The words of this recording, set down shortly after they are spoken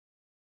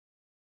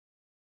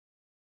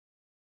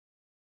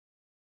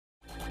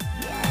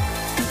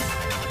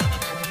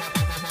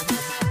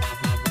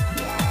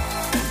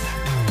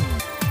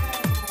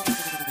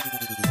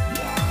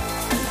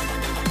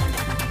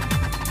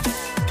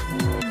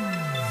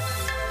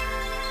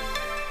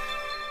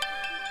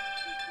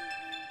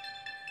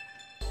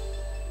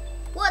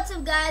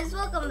up guys,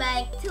 welcome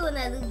back to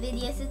another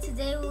video. So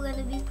today we're going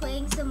to be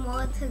playing some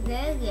more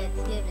Terraria.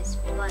 This game is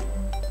fun.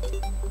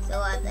 So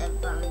what I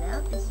found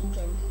out is you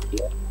can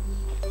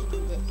do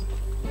this.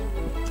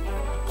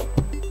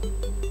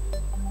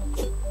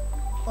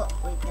 Oh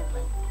wait, never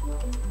mind.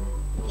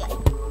 Yeah,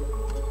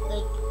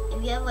 like if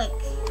you have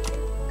like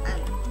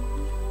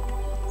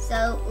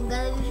so we're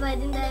gonna be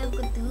fighting the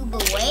Cthulhu,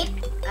 but wait,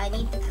 I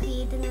need to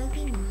create an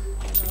arena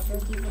and I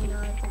don't even know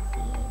how to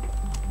create it.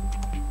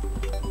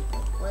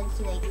 What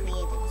should I create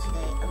it? Should I,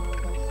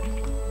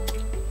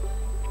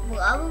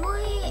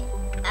 probably,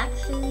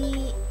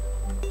 actually,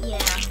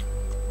 yeah,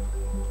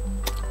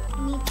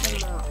 need some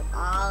more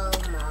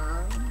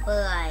armor, but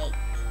like,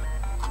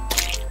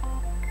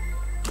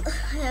 I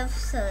have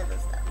some other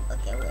stuff.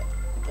 Okay, wait,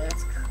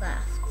 let's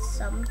craft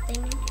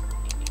something,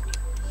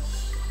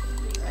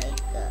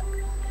 like,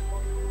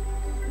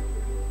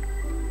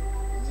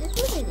 is this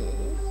what it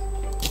is?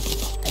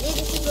 I think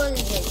this is what it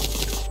is.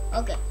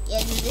 Okay,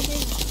 yeah, this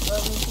is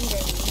what we see the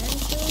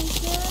inventory.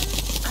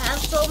 I have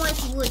so much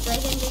wood, so I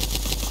can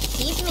just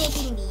keep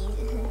making these.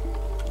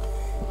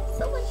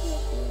 So much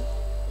making.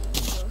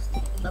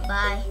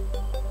 Bye-bye.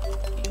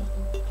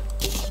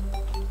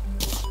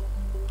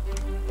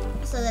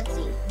 So let's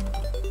see.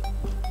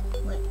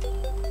 Wait.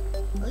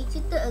 Where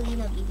should the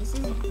arena be? This is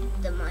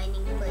the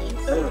mining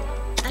place.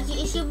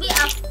 Actually, it should be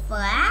a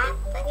flat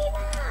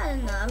arena? I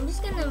don't know. I'm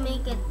just gonna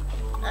make it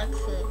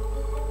actually.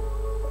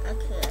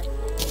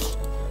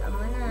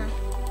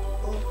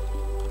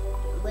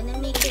 I'm gonna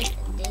make it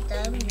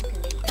daytime because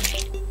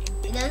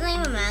it doesn't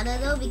even matter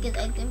though, because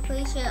I'm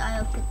pretty sure Eye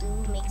of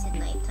Cthulhu makes it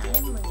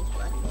nighttime when it's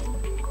flooded.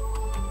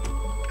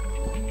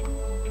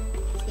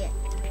 Yeah.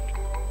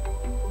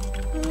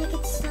 We'll make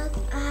it start.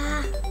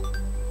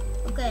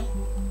 Okay.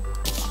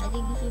 I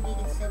think we should make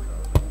it several.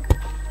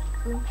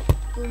 Boom,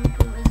 boom,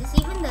 boom. Is this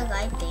even the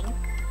right thing?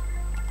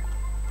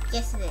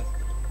 Yes, it is.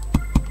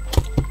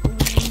 Boom,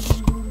 boom,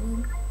 boom, boom,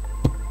 boom.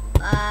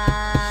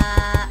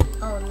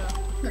 Oh no.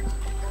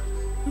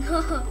 No.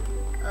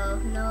 Oh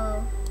no.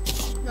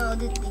 No,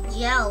 the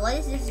gel. What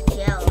is this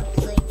gel?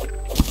 It's like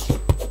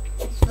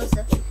it's supposed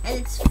to, and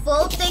it's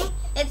floating.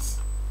 It's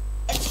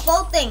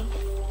floating.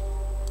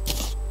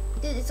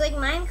 Dude, it's like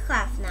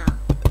Minecraft now.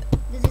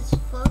 Dude, it's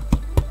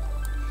floating.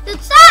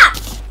 Dude, stop!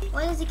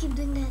 Why does it keep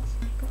doing that?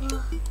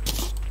 Oh.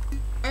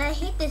 And I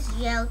hate this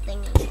gel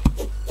thingy.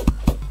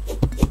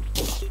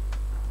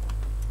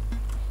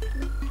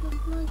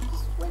 No, it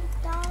just went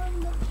down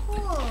the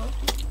hole.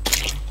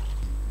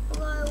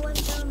 Oh, I went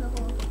down the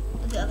hole.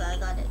 Okay, I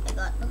got it. I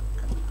got it.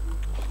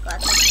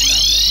 Okay.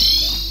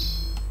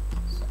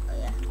 So,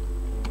 yeah.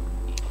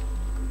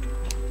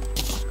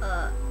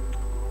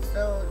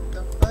 So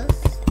the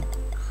first.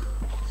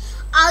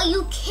 Are you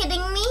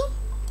kidding me?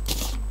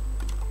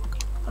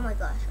 Oh my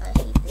gosh, I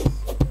hate this.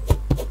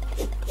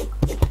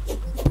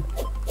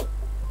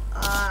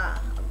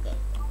 Okay.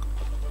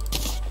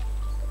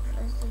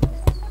 First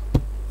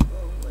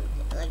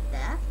like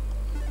that,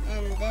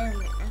 and then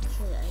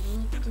actually I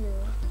need to.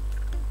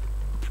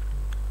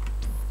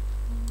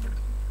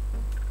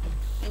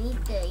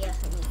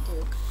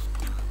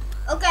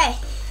 Okay.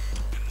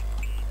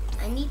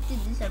 I need to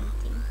do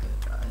something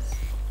because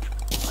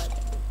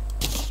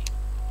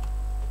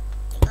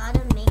I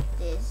gotta make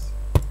this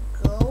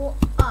go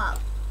up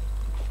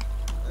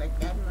like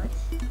that much.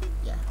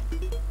 Yeah.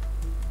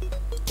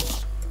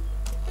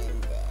 And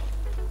then,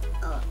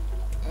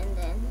 and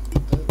then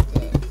do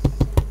this.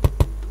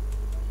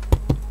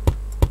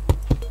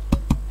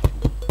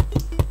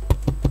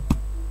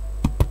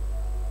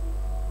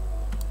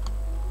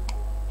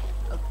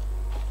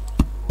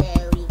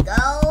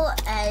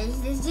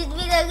 This should be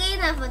the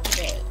arena for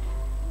today.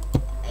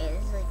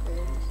 It's like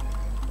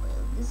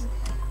this is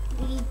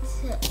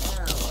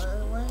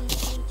why is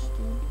H2?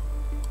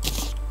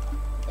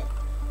 Okay.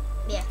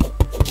 Yeah. Do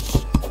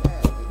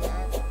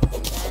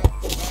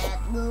that,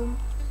 boom.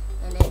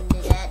 And then do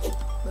that,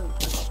 boom.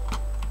 Okay.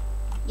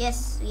 Yes,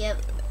 we have.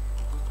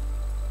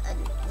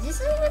 This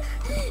is even.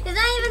 It's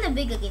not even a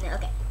big arena.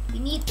 Okay. We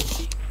need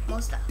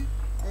more stuff.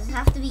 Does it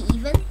have to be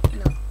even?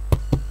 No.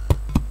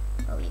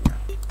 Probably not.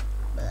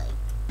 But like.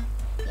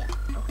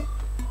 Okay.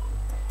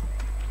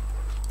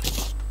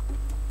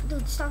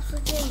 Dude, stop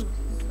switching.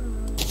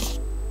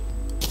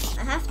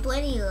 I have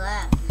 20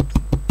 left.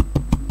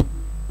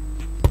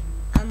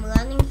 I'm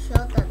running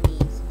short on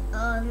these.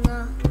 Oh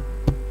no.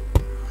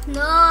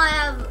 No,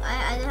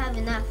 I don't have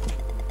enough.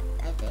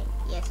 I think.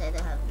 Yes, I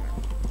don't have enough.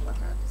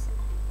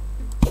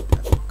 100%.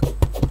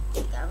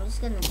 Okay, I'm just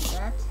gonna do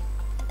that.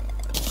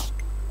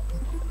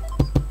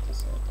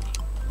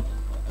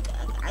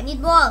 Okay, I need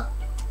more.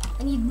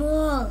 I need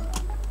more.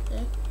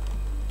 Okay.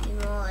 I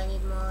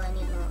need more.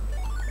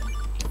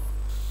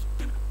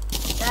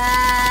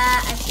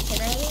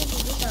 Can I do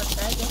this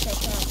outside? Yes, I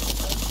can.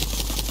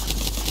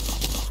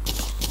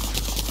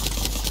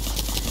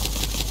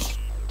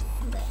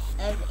 Okay.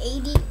 I have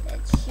 80.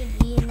 That should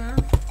be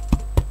enough.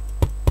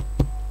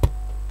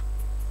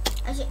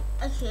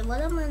 Actually, what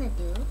I'm gonna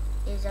do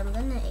is I'm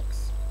gonna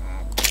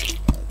expand.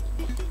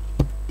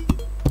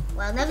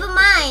 Well, never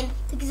mind.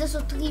 Because there's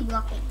also 3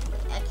 blocking.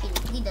 Wait, actually,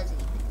 3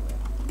 doesn't even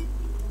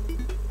do it.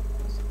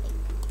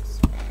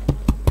 Expand.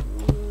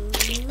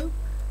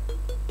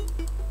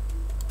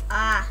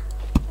 Ah,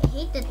 I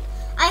hate the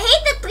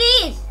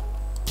trees.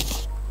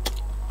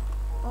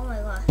 Oh my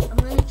gosh, I'm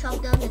gonna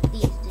chop down the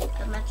trees, dude.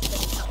 I'm actually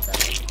gonna chop down.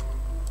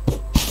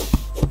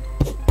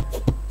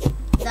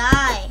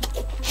 Die.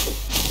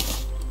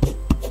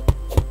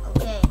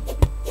 Okay.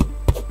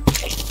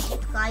 I'm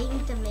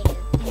trying to make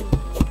a team.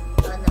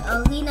 An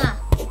arena.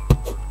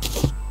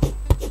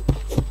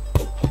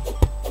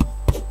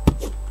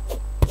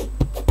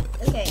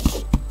 Okay.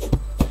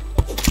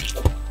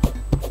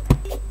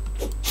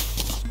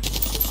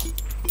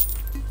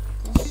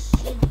 This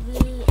should be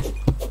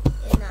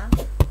enough.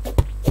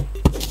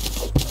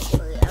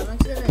 Hopefully, I'm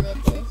just gonna let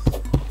this.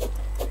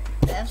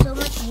 I have so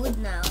much wood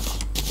now.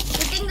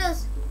 I think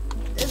there's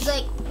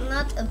like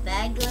not a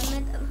bag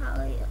limit on how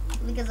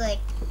because like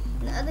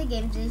in other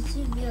games there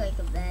should be like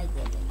a bag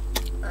limit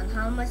on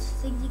how much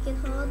things you can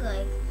hold.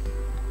 Like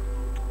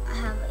I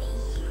have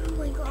oh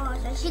my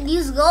gosh, I should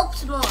use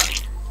ropes more.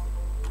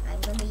 I'm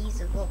gonna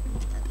use a rope.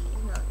 Okay,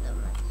 no, never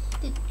mind.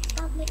 Dude,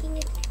 stop making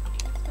it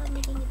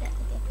that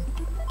okay.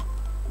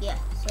 Yeah,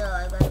 so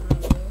I gotta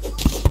make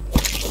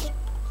this.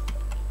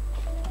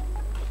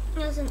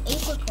 There's an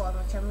apricorn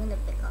which I'm gonna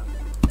pick up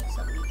for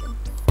some reason.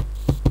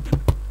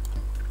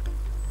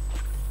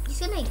 Just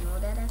gonna ignore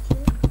that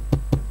actually.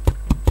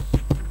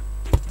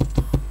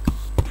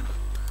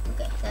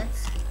 Okay, that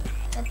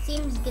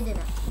seems good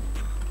enough.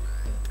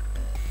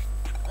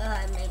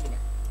 Maybe not.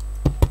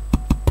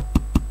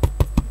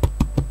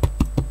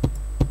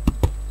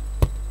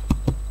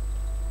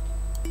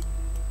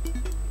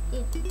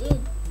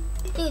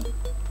 Dude.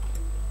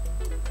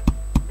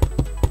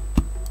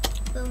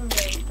 Boom,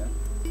 there we go.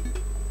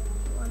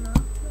 One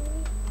off,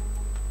 maybe?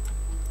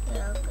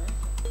 Yeah, okay.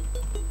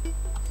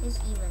 Is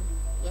this even?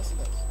 Yes, it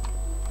is.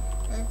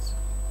 Let's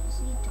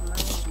need to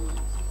mine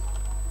these.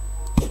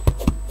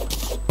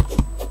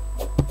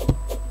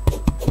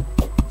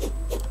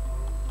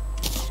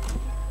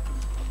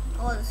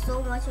 Oh, there's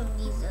so much of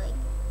these like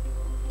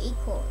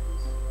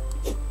acorns.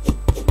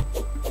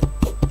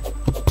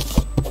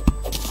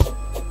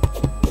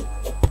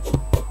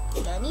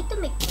 Okay, I need to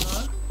make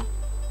more.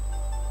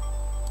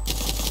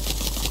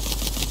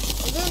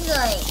 It is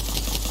like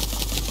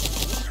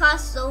it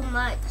costs so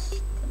much to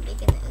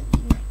make an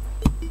arena.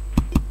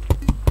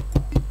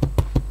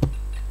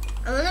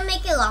 I'm gonna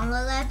make it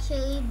longer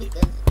actually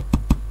because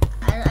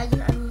I'm just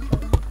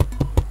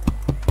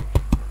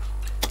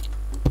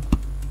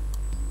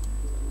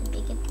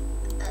make it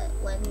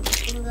when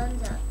this thing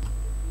runs out,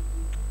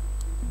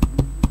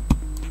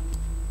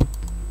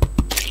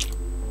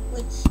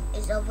 which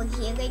is over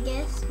here, I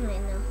guess.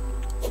 Right now.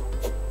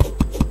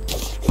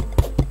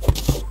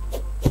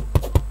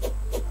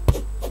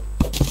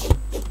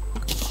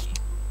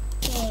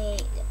 Okay,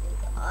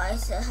 I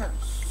still have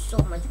so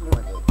much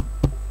more, dude.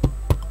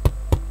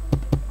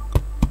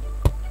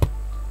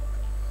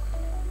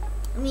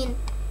 I mean,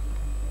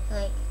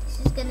 like, this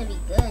is gonna be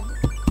good.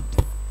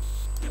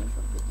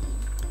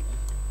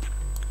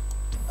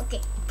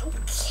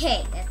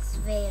 Okay, that's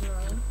very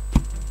annoying.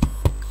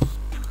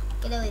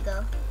 Okay, there we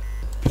go.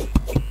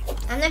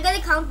 I'm not gonna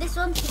count this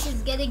one because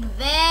it's getting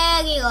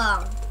very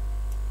long.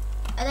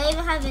 I don't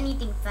even have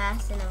anything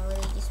fast and I'm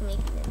really just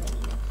making it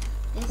really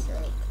this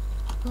like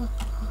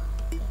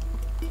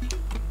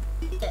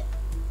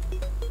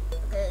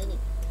okay.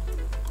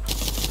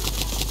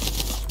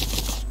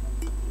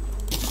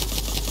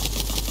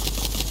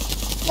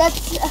 That's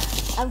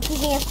I'm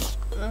clicking as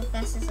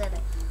fast as ever.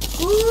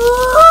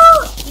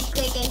 Keep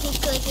clicking.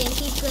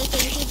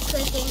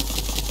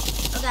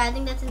 Okay, I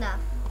think that's enough.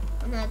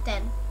 Another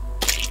 10.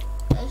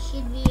 That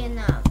should be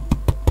enough.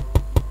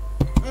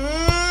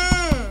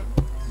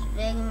 It's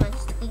very much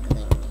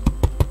triggering me.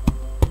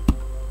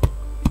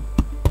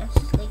 That's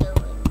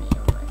triggering me,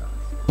 oh my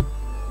gosh.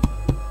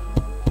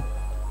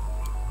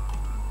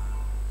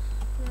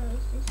 Where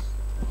is this?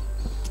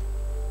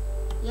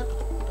 Yep,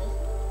 okay.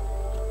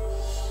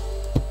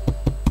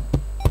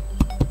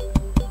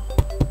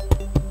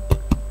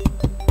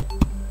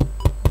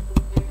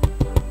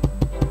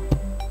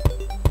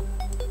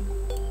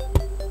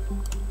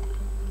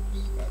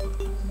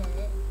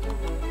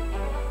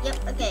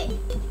 Okay,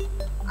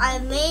 I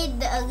made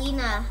the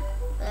arena.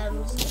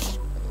 I'm just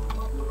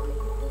gonna put it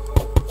there.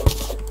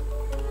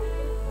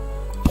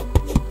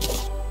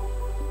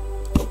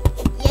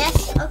 Yes,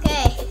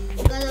 okay.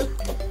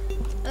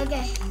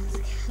 Okay.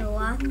 Go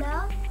on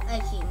down.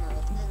 Actually, no,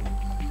 it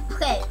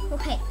doesn't.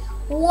 Okay.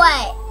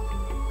 Wait.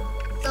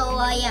 So,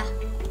 yeah.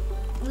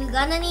 We're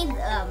gonna need,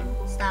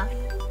 stuff.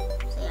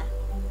 So, yeah.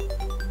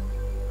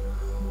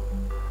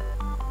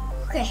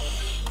 Okay.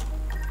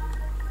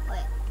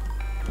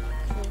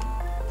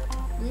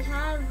 We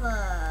have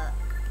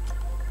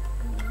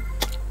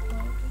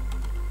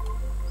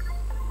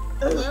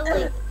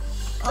wait.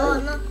 Oh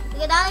no!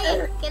 Get out of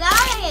here! Get out of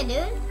here,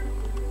 dude!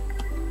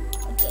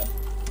 Okay.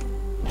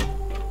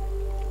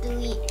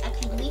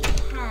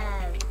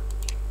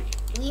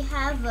 We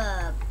have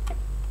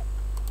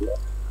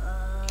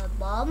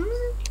Bombs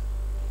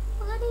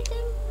or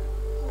anything?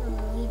 I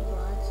don't need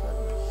bombs.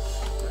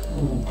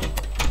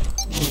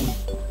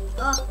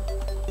 Oh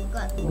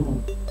god.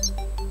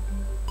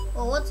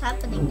 Oh, what's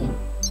happening then?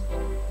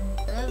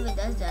 Whenever it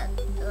does that,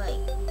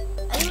 like,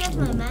 I think that's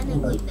my mana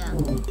going down.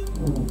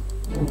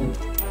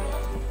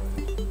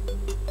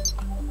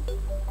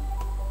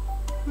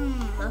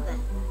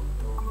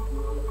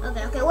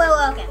 Okay, okay.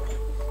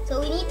 So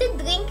we need to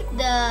drink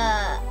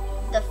the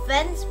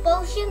defense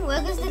potion.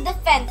 Where is the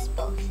defense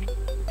potion?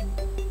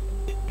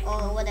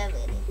 Or whatever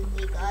it is.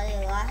 We got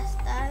it last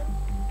time.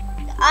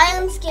 The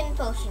iron skin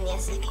potion,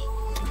 yes, okay.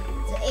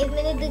 It's an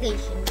 8-minute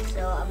duration,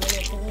 so I'm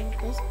gonna drink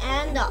this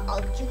and the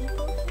archery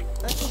potion.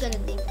 Aren't you gonna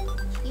drink the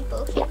archery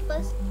potion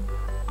first?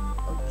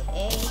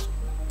 Okay.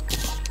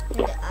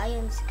 And the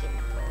iron skin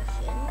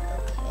potion,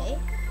 okay.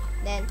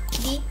 Then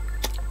 3,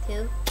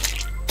 2,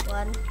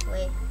 1,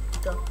 wait,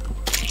 go.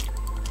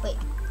 Wait.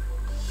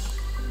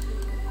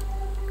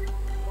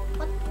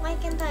 What? Why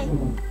can't I?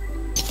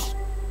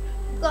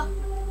 Go.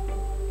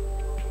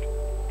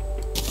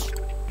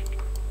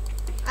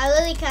 I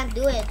really can't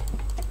do it.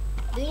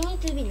 Do you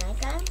need to be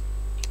nighttime?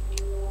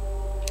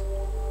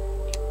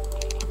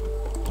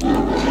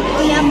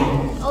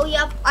 Oh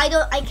yep.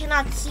 I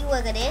cannot see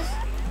where it is.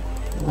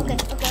 Okay.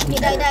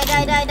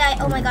 Die.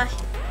 Oh my gosh,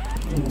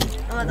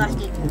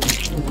 dude.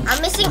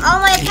 I'm missing all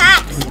my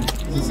attacks.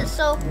 This is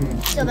so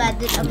bad,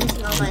 dude. I'm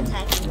missing all my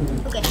attacks.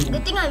 Okay,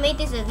 good thing I made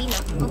this arena.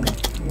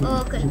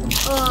 Okay.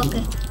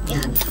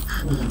 Yeah. I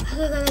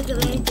gotta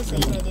make this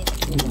arena, dude.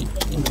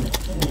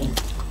 Okay.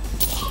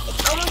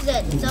 It's almost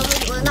dead.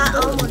 Well, not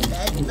almost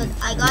dead, but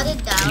I got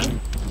it down,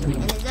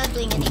 and it's not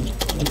doing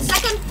anything. Its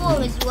second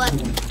form is what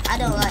I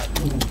don't like.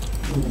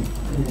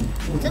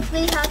 It's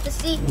really hard to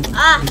see.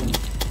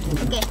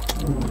 Okay.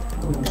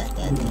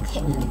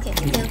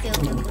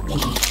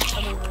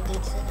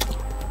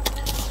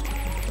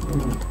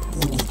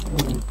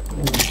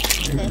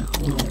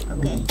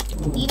 Okay.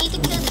 You need to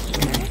kill the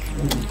demon.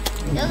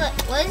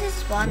 What is this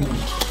spawning?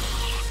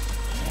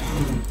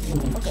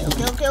 Okay.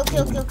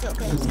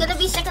 It's gonna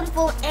be second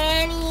form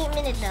any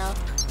minute now.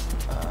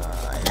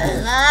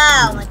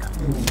 Oh my god.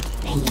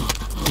 I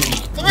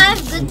think I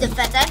have good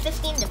defense. I have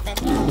 15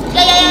 defense.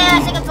 Yeah.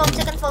 Second form.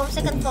 Look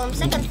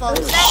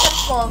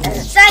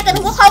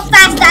how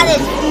fast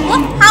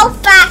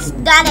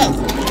that is.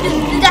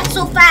 Dude, that's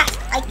so fast.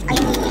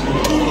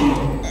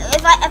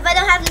 If I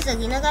don't have this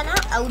arena gun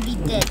out, I would be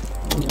dead.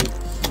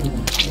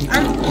 It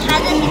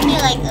hasn't hit me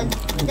like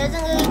it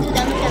doesn't really do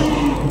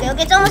damage.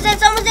 Okay, it's almost dead.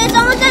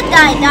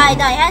 Die.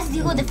 It has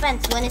 0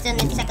 defense when it's in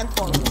its second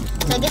form.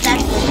 So I guess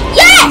that's good.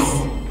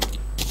 Yes!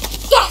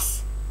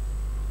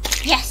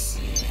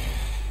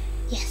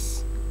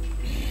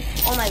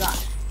 Oh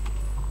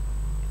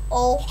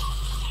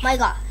my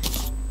god.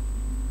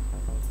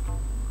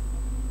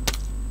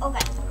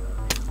 Okay.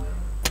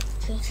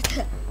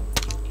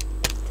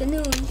 Canoe.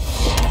 It's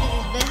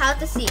very hard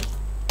to see.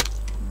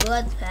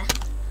 Blood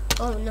path.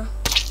 Oh no.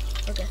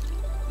 Okay.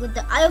 With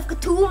the Eye of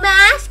Cthulhu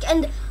mask,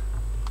 and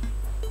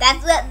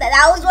that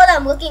was what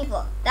I'm looking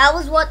for. That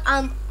was what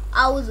I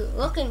was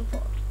looking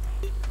for.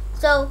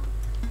 So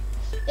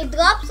it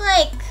drops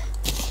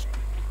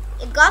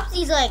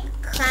these like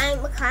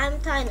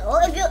Clementine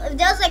ore. If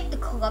there's like the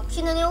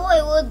corruption in your ore,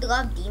 it would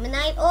drop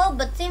Demonite ore.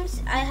 But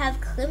since I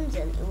have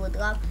Crimson, it will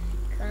drop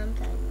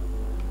Clementine ore.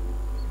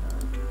 So,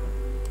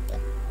 yeah.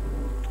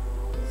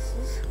 This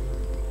is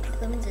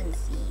Crimson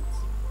seeds.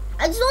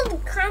 I just want the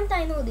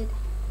Clementine ore, dude.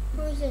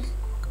 What is this?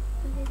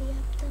 What did he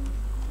have done?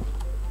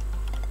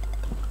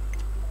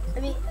 I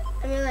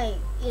mean, like,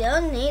 you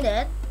don't need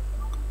it.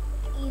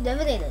 You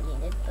definitely don't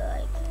need it,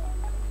 but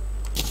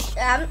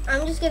like,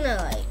 I'm just gonna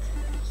like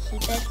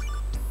keep it.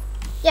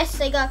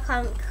 Yes, I got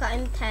climb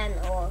 10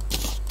 or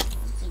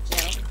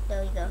gel.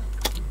 There we go.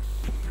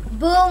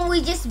 Boom,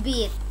 we just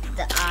beat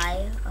the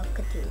Eye of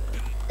Cthulhu.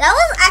 That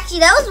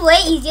was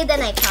way easier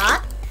than I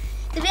thought.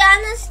 To be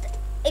honest,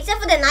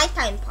 except for the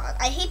nighttime part.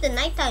 I hate the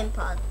nighttime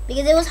part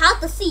because it was hard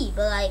to see,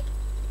 but like,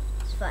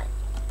 it's fine.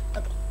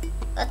 Okay,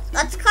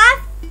 let's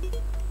climb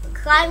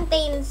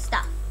 10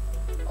 stuff.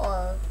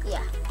 Or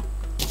yeah.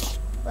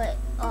 Wait.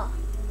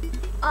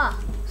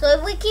 So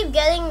if we keep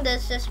getting the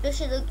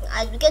suspicious looking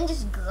eyes, we can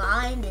just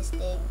grind this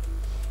thing.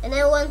 And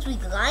then once we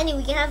grind it,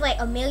 we can have like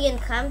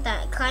 1,000,000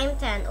 climb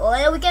 10, or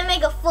then we can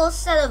make a full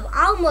set of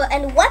armor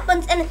and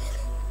weapons, and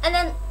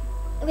then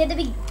we have to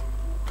be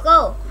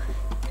pro.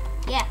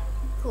 Yeah,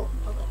 cool.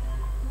 Okay.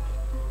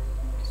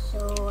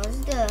 So what's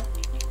can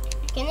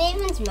I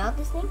even smell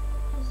this thing?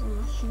 There's a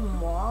mushroom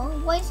wall.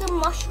 Why is a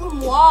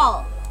mushroom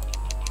wall?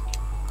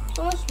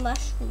 So much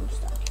mushroom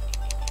stuff.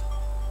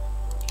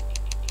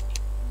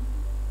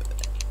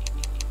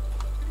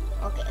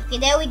 Okay,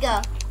 there we go.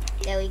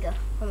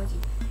 How much is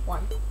it?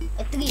 1. 3,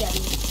 I mean.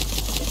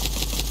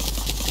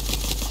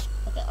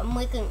 Okay, I'm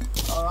making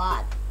a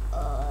lot.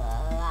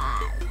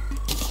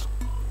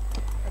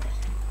 Okay,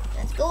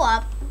 let's go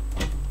up.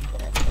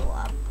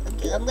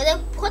 Okay, I'm gonna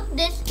put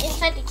this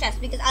inside the chest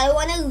because I don't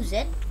want to lose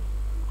it.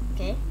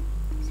 Okay,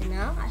 so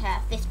now I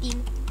have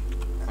 15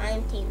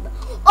 Time team.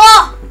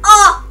 Oh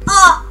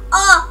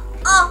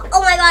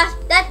my gosh,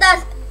 that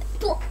does.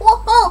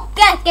 Oh,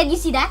 can you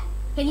see that?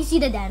 Can you see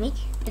the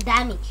damage? The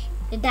damage.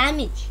 And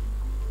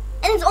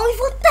it's only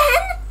for 10?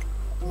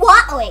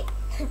 What? Oh, wait.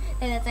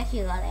 That's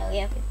actually a lot. I only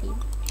have 15.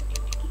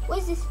 What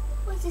is this?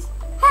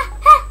 Ha.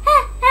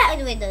 Oh,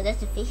 wait, no, that's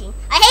the fishing.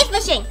 I hate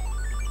fishing.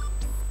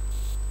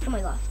 Oh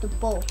my gosh, the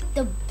bow,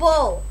 dude.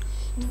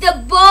 The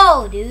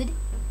bow, there's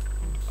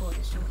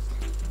so much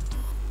there.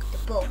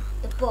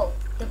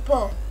 The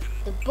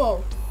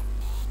bow.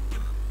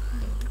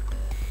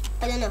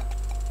 I don't know.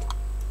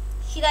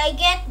 Should I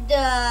get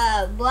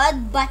the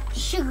blood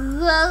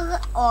sugar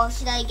or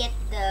should I get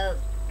the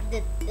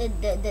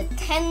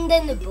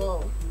tendon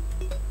bow?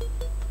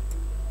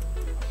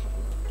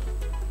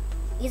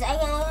 Because I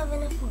only have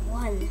enough for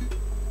one.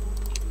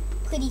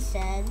 Pretty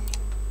sad.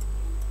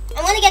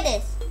 I'm gonna get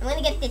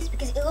this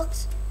because it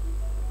looks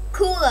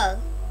cooler.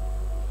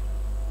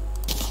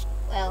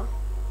 Well,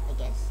 I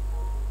guess.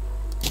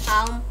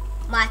 How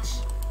much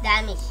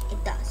damage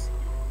it does.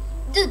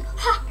 Dude,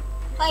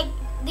 like,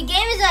 the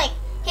game is like,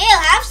 hey,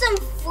 have some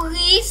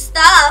free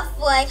stuff,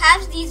 like,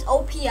 have these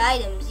OP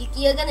items,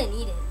 you're gonna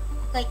need it.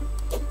 Like,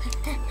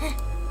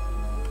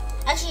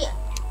 actually,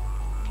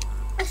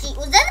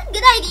 was that a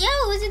good idea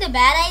or was it a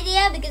bad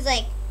idea? Because,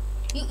 like,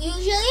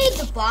 usually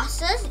the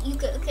bosses,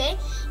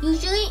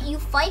 usually you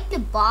fight the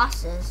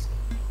bosses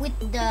with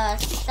the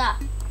stuff.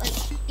 Like,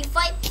 you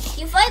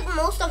fight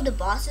most of the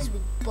bosses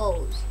with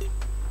bows.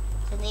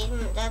 So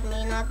that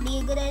may not be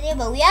a good idea,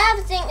 but we have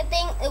a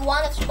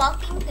one of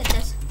sparking that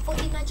does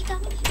 40 magic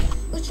damage,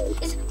 which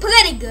is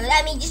pretty good.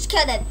 I mean, just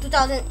kill that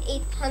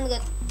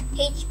 2,800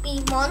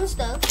 HP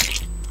monster.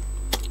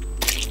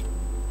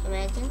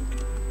 Imagine.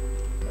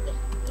 Okay.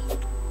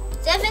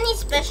 Does it have any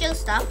special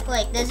stuff?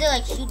 Like, does it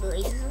like shoot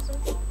lasers or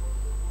something?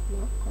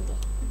 No.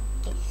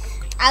 Okay.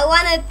 I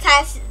wanna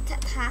test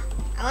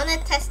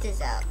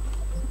this out.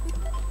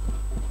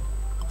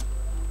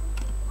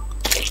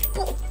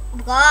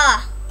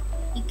 Blah.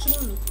 You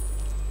kidding me?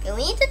 Okay,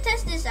 we need to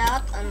test this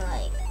out on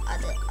like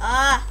other.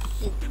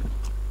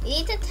 We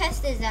need to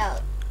test this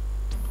out.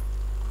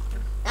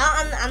 Now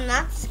I'm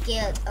not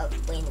scared of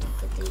winning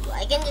Cthulhu.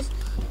 I can just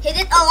hit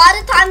it a lot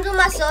of times with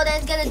my sword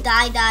and it's gonna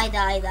die. And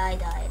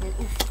then,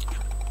 oof.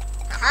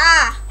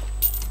 Aha!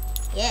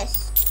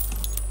 Yes.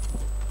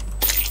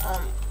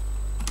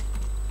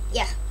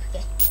 Yeah.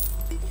 Okay.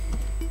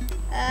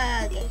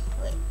 Okay.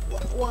 Wait.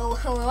 Why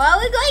are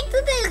we going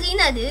to the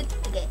arena, dude?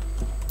 Okay.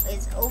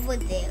 It's over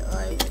there. Oh,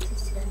 I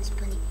tested on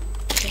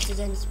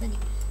this bunny.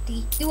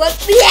 Three, two, one.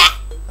 Yeah!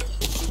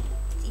 Okay.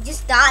 It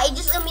just died. It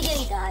just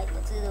immediately died.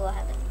 That's really what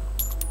happened.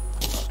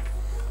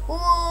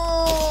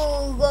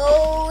 Ooh,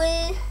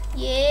 going.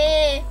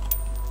 Yeah.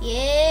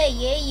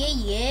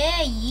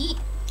 Yeet.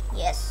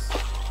 Yes.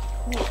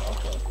 Ooh,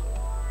 okay.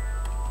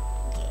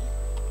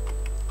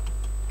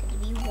 Gonna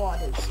be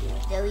water soon.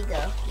 There we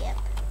go. Yep.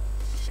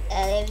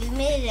 And if you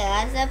made it the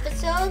last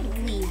episode,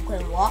 we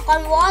can walk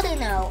on water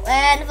now.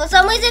 And for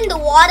some reason, the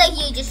water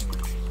here it's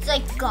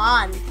like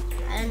gone.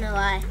 I don't know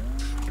why.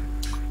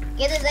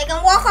 Get this, I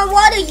can walk on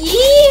water.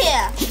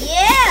 Yeah.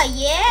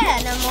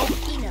 And I'm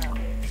okay now.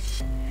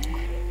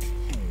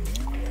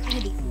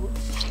 Really cool.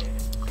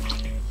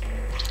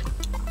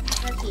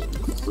 Okay.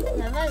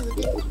 Have I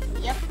looted?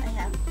 Yep, I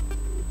have.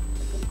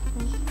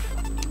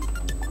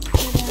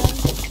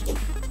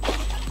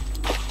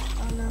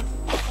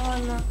 Oh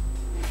no.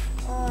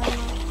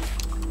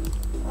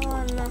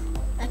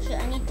 Actually,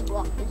 I need to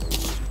block this.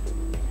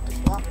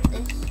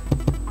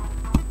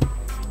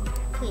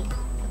 Please.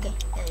 Okay,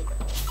 there we go.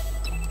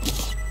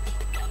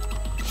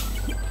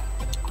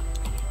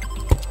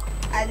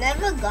 I've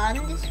never gone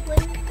this way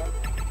before.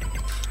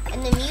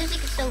 And the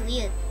music is so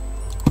weird.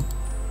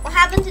 What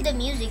happened to the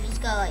music? You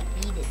just gotta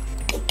like lead it.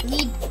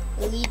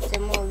 Lead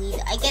some more lead.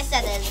 I guess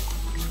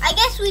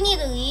we need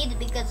a lead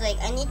because like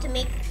I need to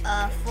make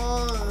a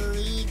full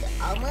lead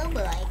armor,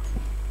 but like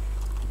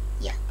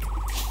yeah.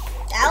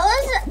 That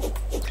was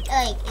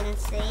like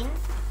insane.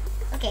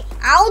 Okay,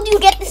 how do you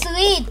get this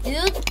lead,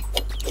 dude?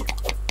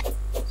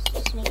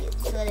 Just make it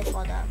so they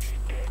fall down.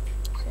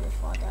 Can I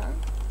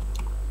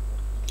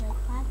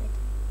grab it?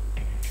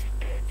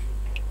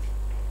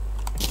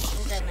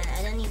 What's that, man? I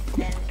don't need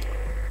banners.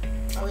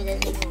 Oh, it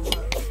doesn't even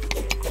work.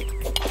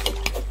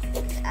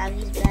 I've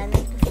used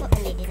banners before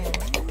and they didn't work.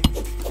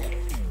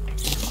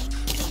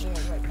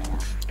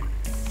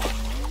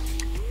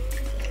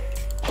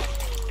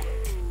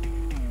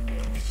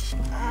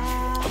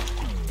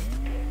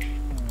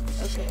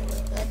 Okay,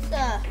 wait, let's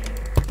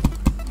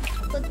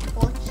put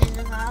torches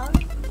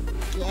around.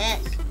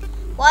 Yes.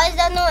 Why is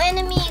there no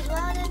enemies?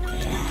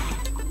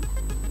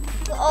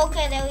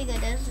 Okay, there we go.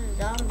 There's a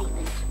zombie.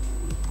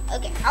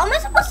 Okay, how am I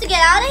supposed to get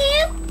out of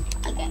here?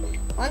 Okay,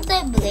 once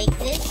I break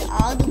this,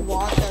 all the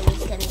water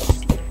is gonna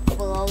just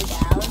flow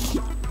down.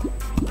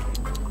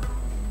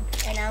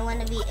 And I'm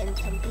gonna be in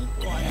complete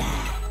water.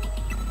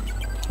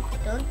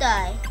 Don't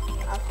die.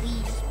 I'll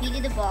feed Speedy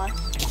the boss.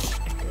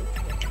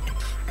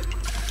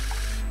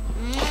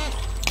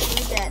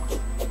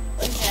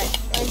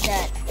 What is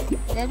that?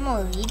 There's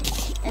more lead.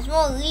 There's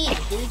more lead,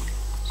 dude.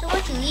 So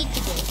much lead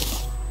today.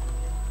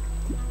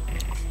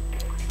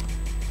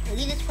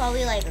 Lead is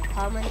probably like a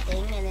common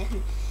thing, and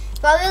then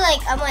probably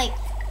like I'm like,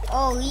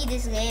 oh, lead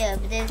is rare,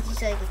 but then it's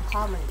just like a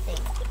common thing.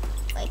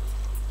 Like,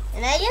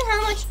 imagine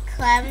how much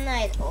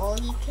clamnite all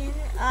you can.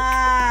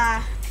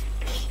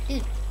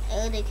 Dude, I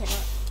literally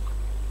cannot.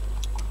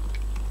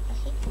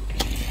 Okay,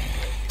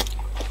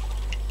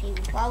 we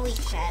probably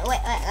try.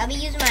 Wait, let me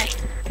use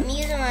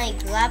my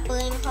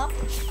grappling hook.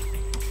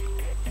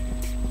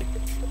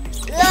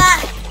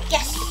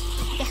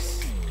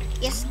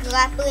 Yes,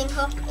 grappling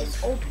hook is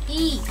OP.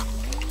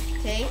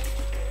 Okay.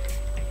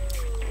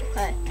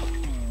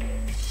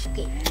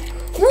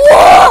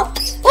 Whoa!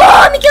 Oh,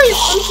 let me kill you.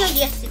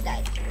 Yes, it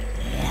died.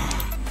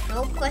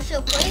 No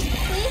question, please.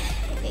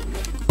 Okay,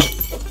 good.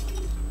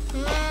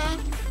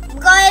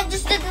 Bro, I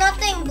just did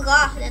nothing,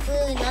 bro. That's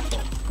really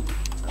nothing.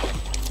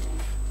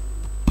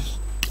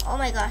 Oh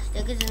my gosh,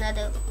 there is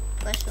another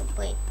pressure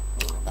plate.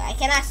 But I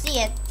cannot see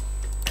it.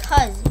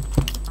 Cause,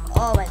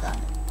 oh my god.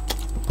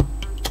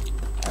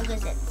 What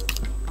is it?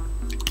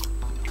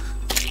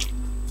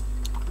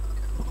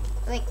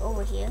 Like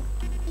over here.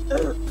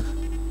 There we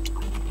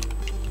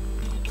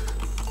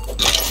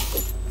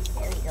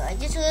go. I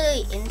just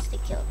literally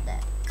insta-killed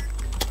that.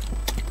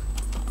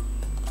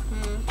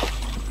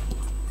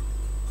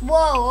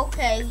 Whoa,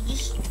 okay.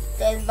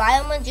 The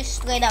environment just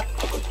straight up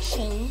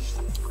changed.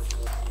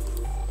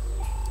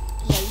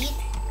 Yeah,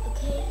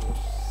 okay.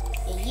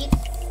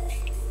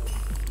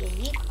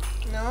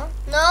 Yeah,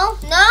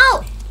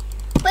 no!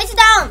 Place it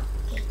down!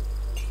 Okay.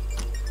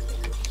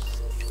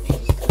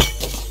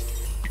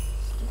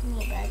 Give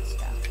me bad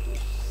stuff.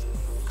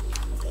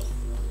 Okay.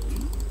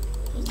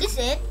 Is this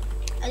it?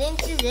 I think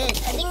this is it.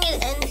 I think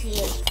it ends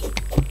here.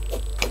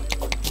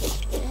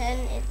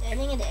 I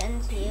think it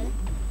ends here.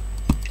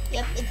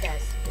 Yep, it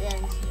does. It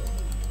ends here.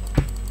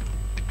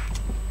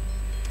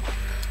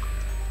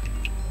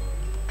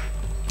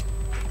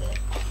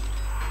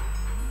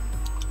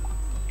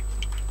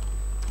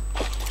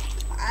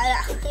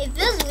 It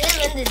feels weird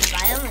when the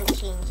environment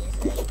changes.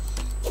 Like,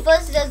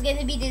 first there's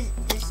gonna be this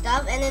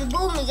stuff, and then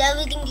boom,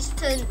 everything just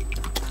turned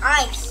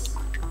ice.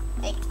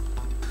 Like,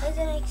 does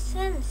that make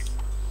sense?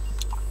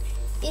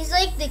 It's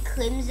like the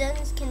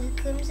crimsons. Can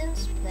the crimson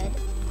spread?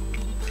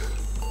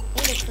 I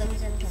think the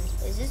crimson can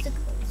spread. Is this the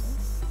crimson?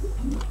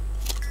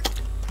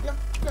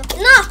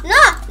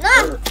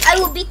 No! I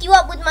will beat you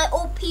up with my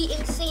OP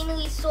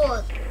insanely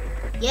sword.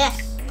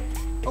 Yes.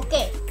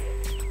 Okay.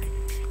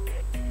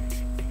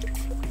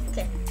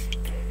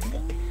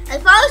 I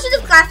probably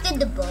should have crafted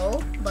the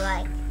bow, but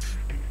like,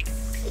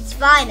 it's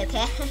fine,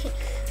 okay?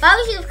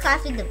 Probably should have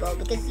crafted the bow,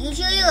 because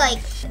usually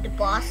like the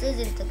bosses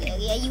in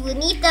TERRARIA, you will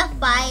need to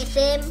fight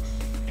them.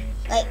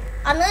 Like,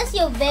 unless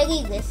you're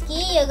very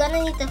risky, you're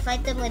gonna need to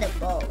fight them with a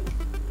bow,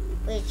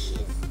 which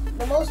is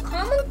the most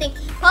common thing.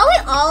 Probably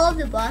all of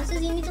the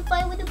bosses you need to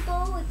fight with a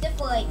bow, except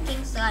for like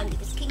King Slime,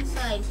 because King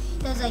Slime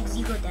does like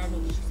 0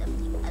 damage or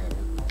something.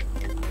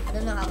 I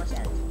don't know how much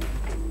damage.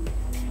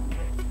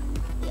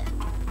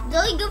 It's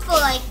really good for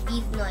like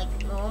these like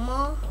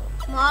normal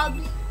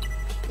mobs.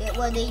 They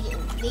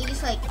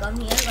just like come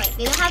here, like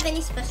they don't have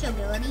any special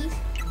abilities.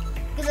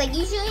 Because like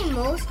usually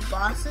most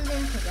bosses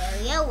in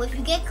TERRARIA, if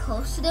you get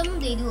close to them,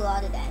 they do a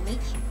lot of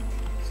damage.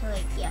 So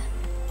like yeah.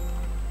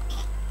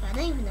 I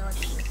don't even know what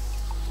to do.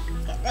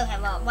 Okay,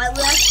 well, we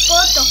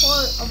explored the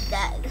whole of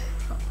that.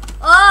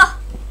 Oh,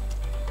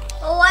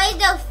 why is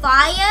there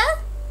fire?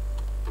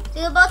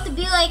 Is it about to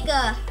be like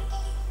an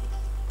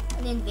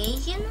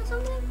invasion or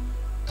something?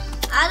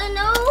 I don't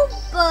know,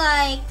 but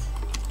like,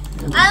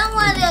 I don't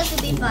want there to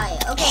be fire.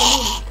 Okay,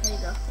 boom. There you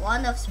go.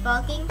 Wand of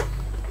sparking.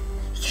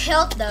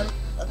 Killed them.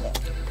 Okay.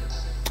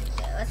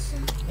 Let's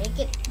make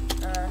it.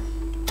 There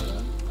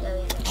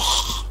we go.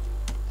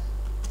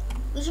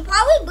 We should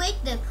probably break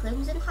the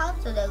Crimson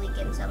Heart so that we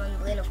can summon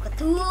Blade of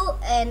Cthulhu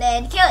and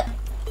then kill it.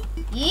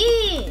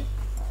 Yeah.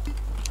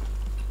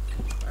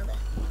 Okay.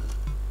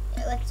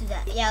 Yeah, let's do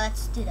that. Yeah,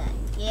 let's do that.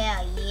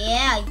 Yeah.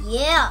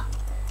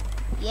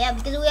 Yeah,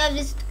 because we have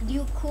this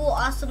new cool,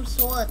 awesome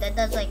sword that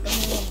does like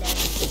 1,000,000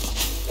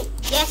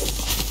 damage.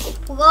 Yes!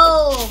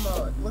 Pro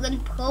mode. We're in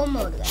pro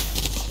mode right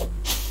now.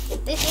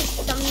 This is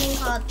something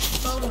called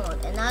pro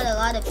mode, and not a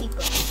lot of people.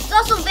 It's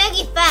also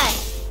very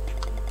fast.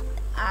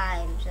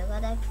 I'm so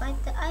glad I fight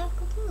the Eye of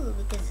Cthulhu,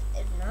 because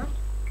if not...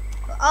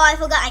 Oh, I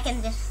forgot I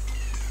can just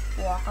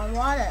walk on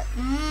water.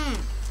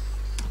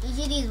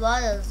 Usually these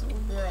waters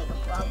will be like a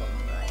problem,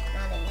 but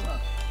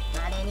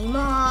not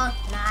anymore.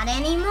 Not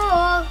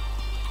anymore.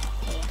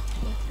 Okay.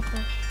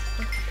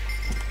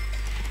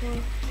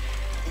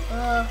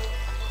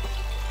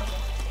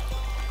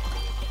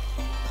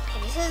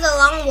 This is a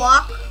long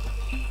walk.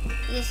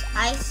 This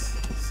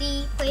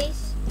icy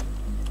place.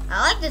 I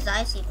like this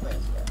icy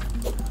place though.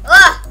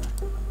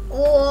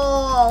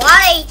 Oh,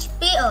 1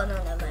 HP. Oh no,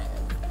 never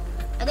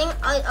mind.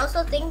 I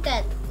also think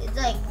that it's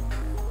like,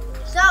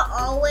 it's not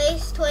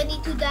always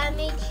 22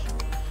 damage.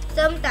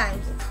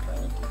 Sometimes it's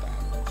 22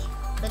 damage,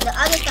 but the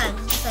other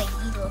times it's like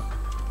 0.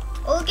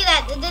 Oh, look at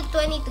that, it did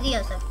 23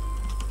 or something.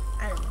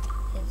 I don't know.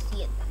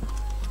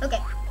 Okay.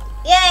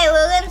 Yay,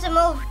 we're learning some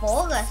more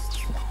forest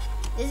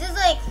stuff. This is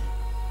like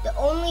the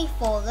only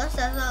forest.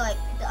 That's not like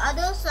the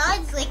other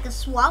side's like a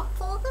swamp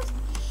forest.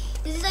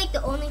 This is like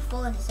the only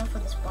forest except for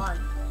the spawn.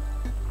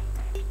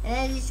 And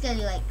then it's gonna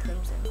be like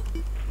crimson.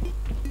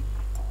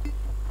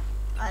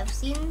 I've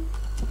seen.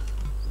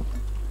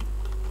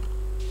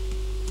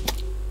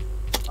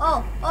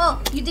 Oh,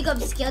 you think I'm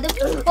scared of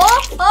you?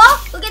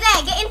 Oh, look at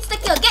that. Get insta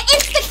kill. Get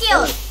insta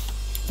kill.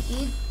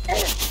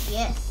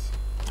 Yes.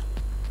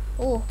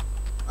 Oh,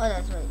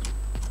 that's right.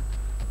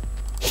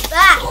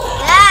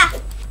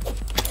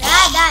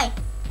 Die.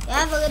 They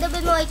have a little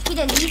bit more HP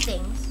than these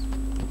things,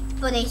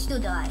 but they still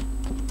die.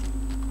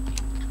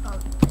 Oh,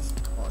 this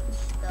torch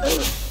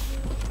stuff.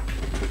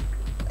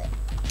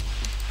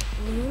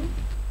 Noon.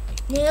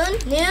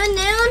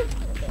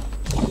 Okay.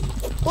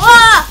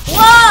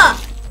 Whoa!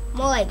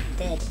 More like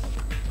dead.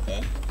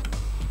 Okay.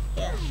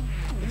 Yeah.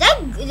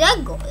 Is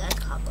that gold? That's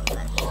copper.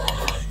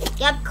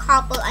 Yep,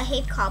 copper. I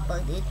hate copper,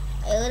 dude.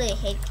 I really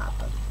hate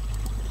copper.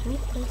 Can we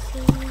place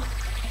it?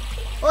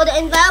 Oh, the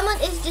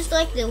environment is just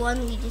like the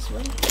one we just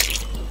went.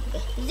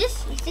 Okay. Is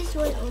this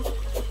one? Oh,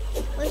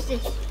 what is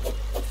this?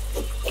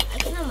 I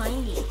cannot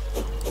mind these.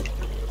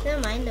 I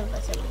cannot mind them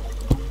for some reason.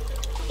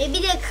 Maybe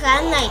they're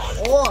clan night.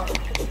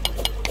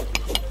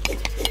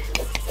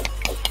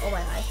 Oh my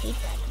god, I hate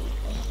that, dude.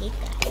 I hate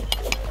that.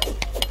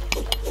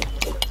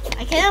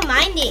 I cannot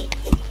mind it.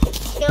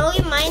 I can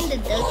only mind the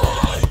dirt.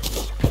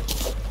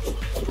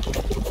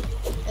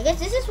 I guess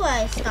this is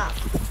why I stopped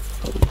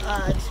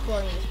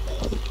exploring this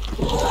place.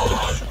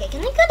 Okay,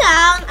 can I go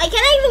down? I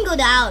cannot even go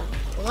down.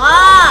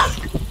 Wow.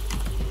 Can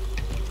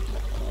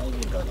I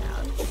even go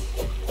down?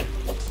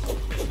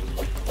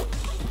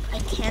 I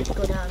can't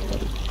go down.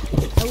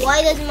 So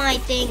why does my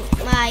lead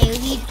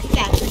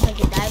pickaxe look like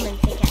a diamond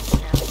pickaxe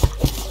now?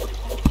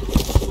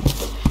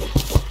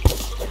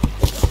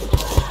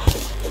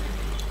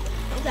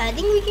 Okay, I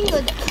think we can go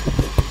down.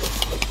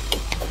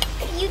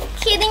 Are you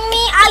kidding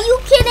me? Are you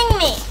kidding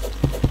me?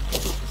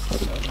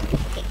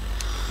 Okay.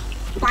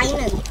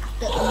 Finally,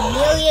 after a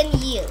million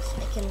years, I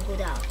can go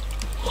down.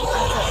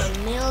 After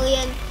a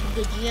million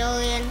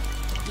gajillion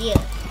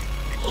years.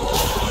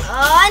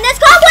 Oh, and there's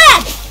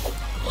cobweb!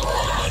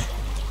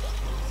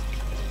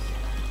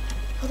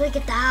 How do I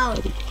get down?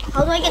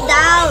 How do I get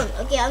down?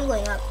 Okay, I'm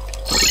going up.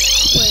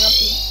 Going up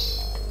here.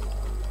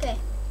 Okay.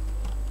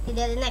 Okay,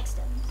 that's the next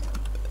step.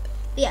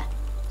 But yeah.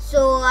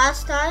 So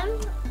last time,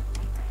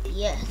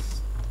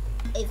 yes,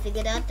 I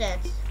figured out that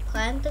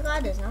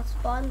TERRARIA does not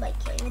spawn by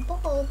killing a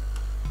bulb.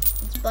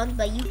 It's spawned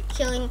by you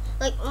killing,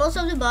 like most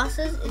of the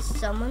bosses is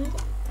summoned,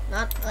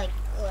 not like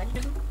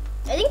random.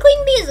 I think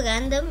Queen Bee is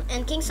random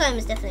and King Slime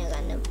is definitely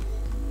random.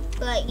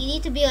 But like, you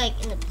need to be like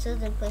in a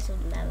certain place of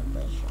the map, I'm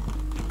pretty sure.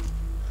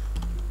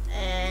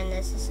 And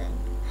that's the same.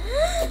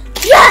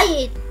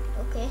 Yeah!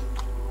 Okay.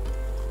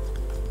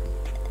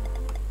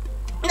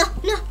 No!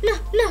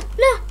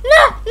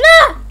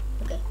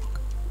 Okay.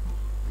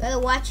 Gotta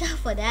watch out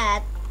for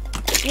that.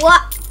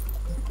 What?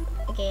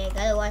 Okay, I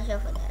gotta watch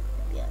out for that,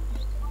 to be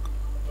honest.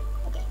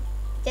 Okay.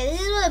 Yeah,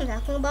 this is what I'm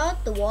talking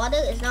about. The water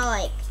is not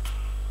like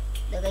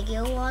the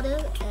regular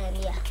water, and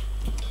yeah.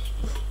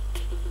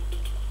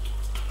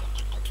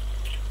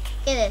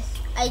 Look at this.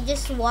 I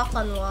just walk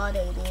on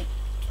water, dude.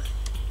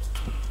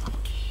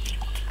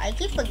 I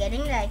keep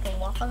forgetting that I can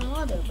walk on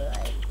water, but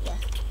like, yeah.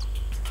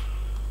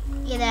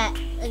 Look at that.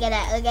 Look at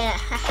that. Look at that.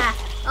 Haha.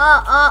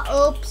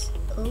 Oh, oops.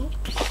 Oops.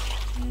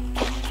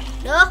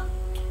 No.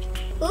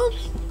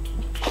 Oops.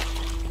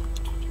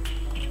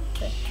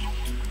 Okay.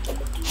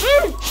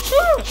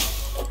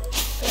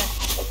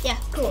 Yeah,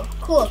 cool.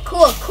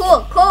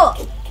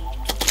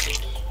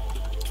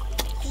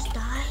 Just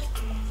died.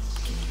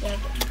 Yeah.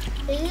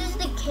 This is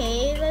the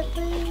cave, I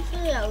believe,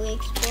 that we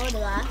explored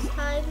last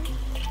time.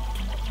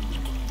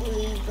 We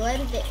go in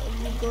there,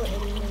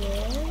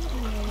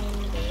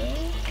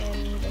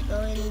 and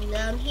going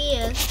down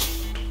here,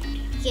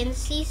 you can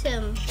see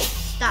some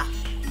stuff.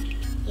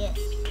 Yes.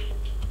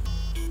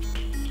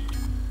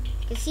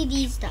 You can see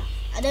these stuff.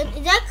 Is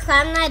that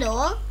clam night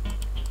all?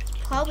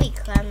 Probably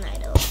clam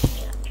night all.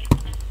 Yeah.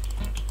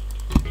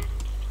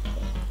 Okay.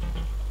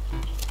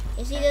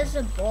 You see there's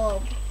a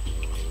bulb.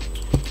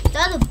 It's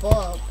not a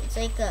bulb, it's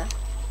like a,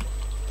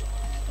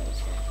 what is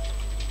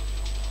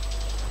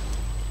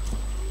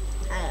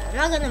that? I'm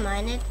not gonna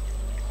mine it.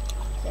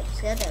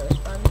 Except said I was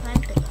on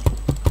TERRARIA.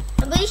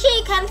 I'm pretty sure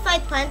you can't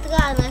fight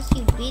TERRARIA unless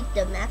you beat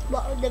the mech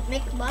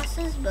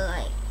bosses, but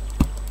like,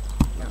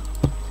 no.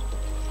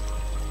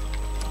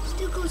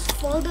 Still goes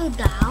further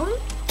down?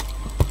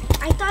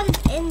 I thought it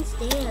ends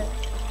there.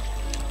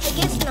 I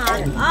guess not.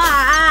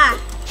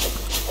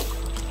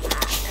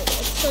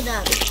 It's so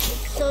dark.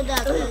 It's so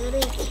dark. I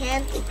really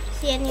can't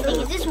see anything.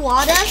 Is this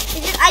water? Is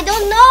it? I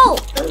don't know.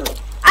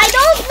 I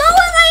don't know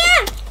where I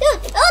am.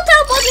 Dude, don't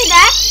teleport me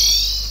back.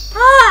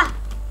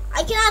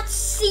 I cannot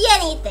see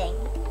anything.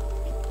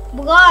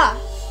 Bruh,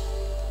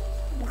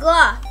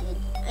 dude.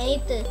 I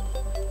need to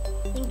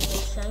think of a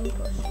shine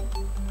potion.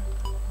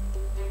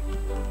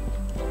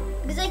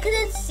 Because I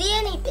couldn't see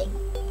anything.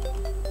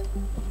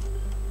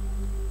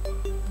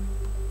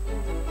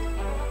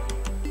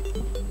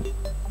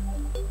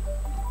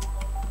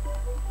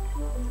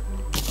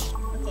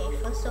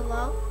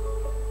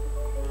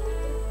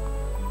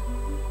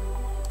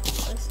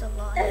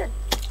 I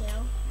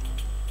kill.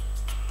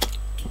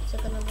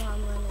 Second of all,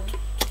 I'm gonna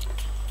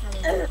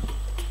have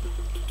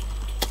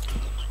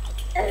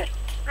it.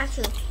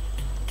 Actually,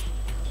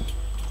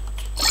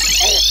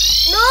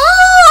 no!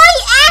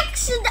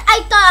 I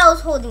thought I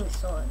was holding the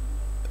sword.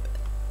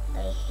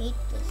 I hate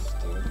this,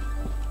 dude.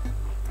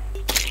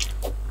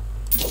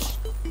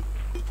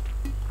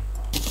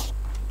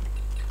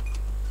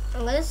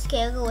 I'm gonna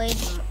scare away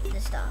the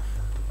stuff.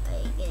 I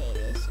get it.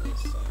 This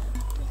is.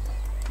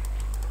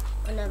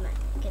 Oh no, man,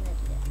 I cannot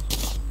do that.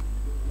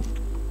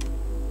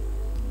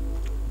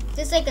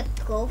 Just like a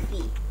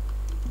trophy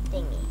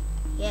thingy.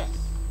 Yes.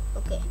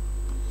 Okay.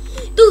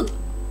 Dude,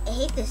 I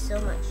hate this so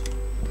much.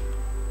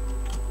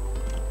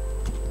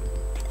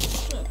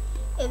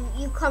 If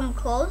you come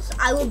close,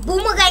 I will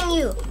boomerang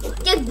you.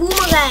 Just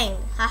boomerang.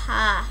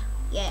 Haha.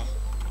 Yeah.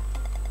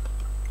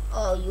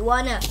 Oh, you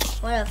wanna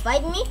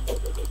fight me?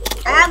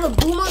 I have a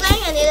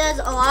boomerang and it does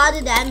a lot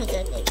of damage,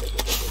 I think.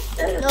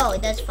 No,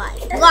 it does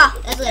 5. Blah,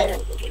 that's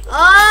it.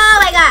 Oh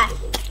my god.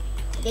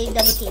 Okay,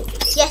 double team.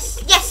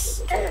 Yes,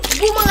 yes.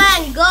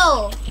 Boomerang,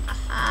 go.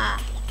 Haha.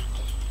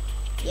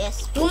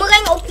 Yes.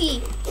 Boomerang OP.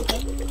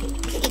 Okay.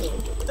 Just kidding.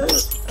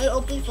 Only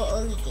OP for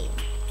early game.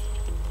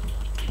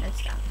 And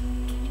stuff.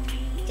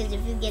 Because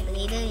if you get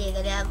later, you're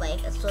gonna have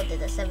like a sword that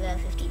does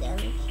 750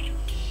 damage.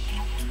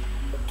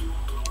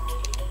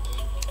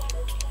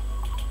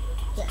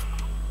 Yeah.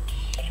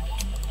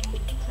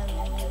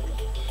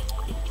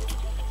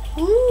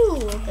 Ooh,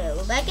 okay,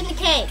 we're back in the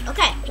cave.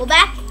 Okay, we're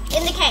back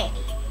in the cave.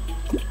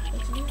 Did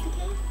you use the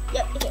cave?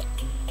 Yep, okay.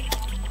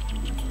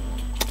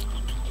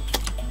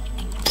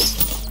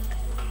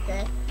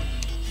 Okay,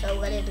 so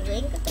we're gonna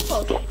drink the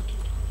potion.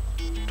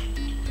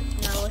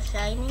 Now we're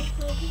shining,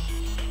 maybe?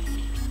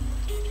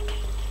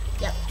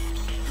 Yep.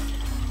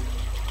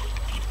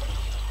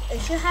 It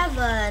should have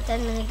a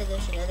 10-minute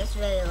duration. That's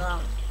very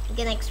long. You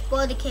can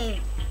explore the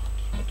cave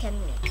in 10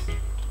 minutes.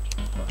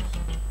 Of course.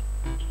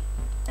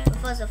 But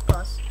first, of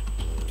course.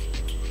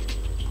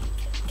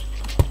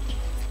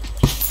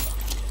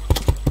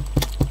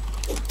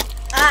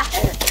 Ah!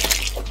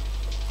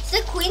 Is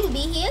the queen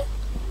bee here?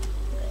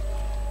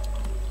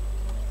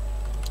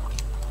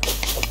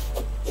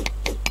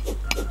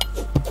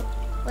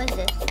 What is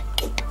this?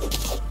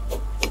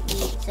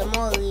 Some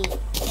more lead.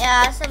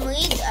 Yeah, some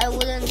lead. I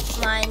wouldn't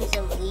mind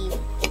some lead.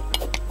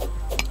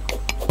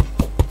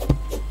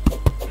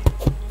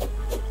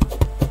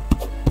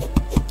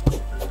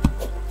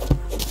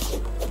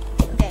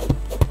 Okay.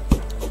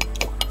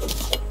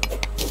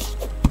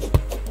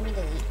 Give me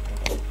the lead.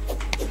 Okay.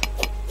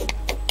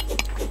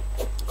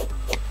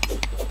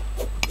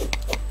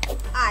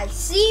 I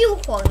see you,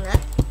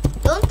 Hornet.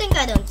 Don't think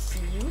I don't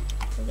see you.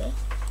 Okay.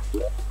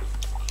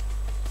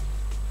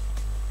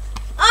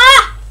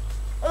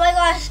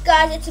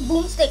 Guys, it's a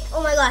boomstick.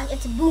 Oh my gosh,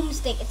 it's a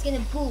boomstick. It's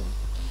gonna boom.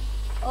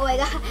 Oh my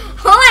god.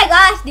 Oh my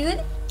gosh,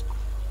 dude.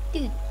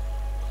 Dude,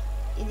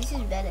 this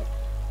is better.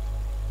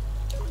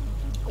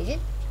 Is it?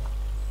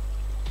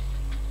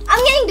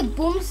 I'm getting the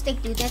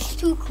boomstick, dude. That's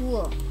too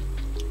cool.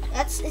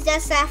 Is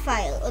that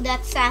sapphire? Oh,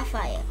 that's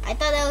sapphire. I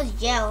thought that was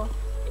gel.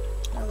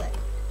 Okay.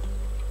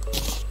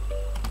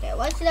 Okay,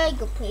 why should I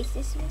go place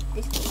this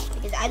place?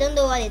 Because I don't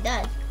know what it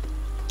does.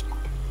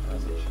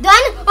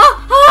 Done! Oh,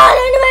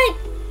 dynamite!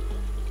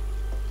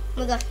 Oh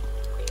my gosh,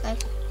 guys,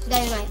 it's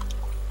dynamite.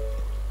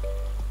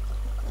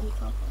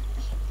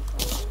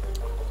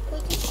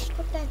 Wait, just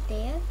put that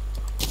there.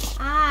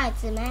 Ah,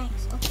 it's a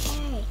max.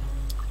 Okay.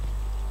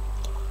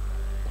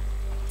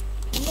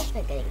 I'm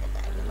definitely getting the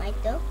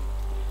dynamite though.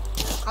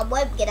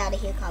 Cobweb, get out of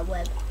here,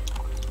 Cobweb.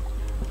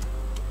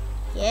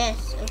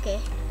 Yes, okay.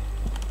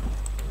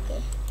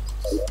 Okay.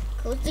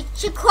 Close the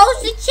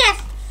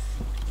chest.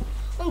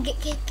 Oh,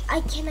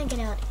 I cannot get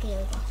out. Okay, there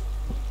we go.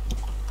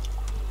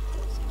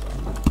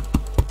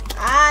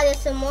 Ah, there's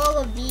some more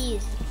of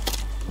these.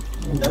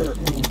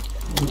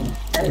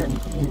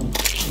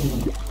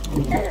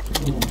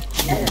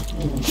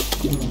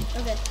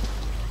 Okay.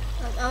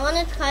 I want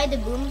to try the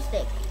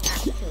boomstick,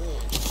 actually.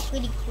 It's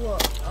pretty cool. I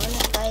want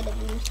to try the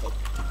boomstick.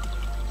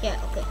 Yeah,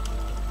 okay.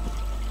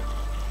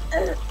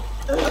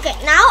 Okay,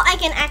 now I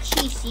can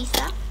actually see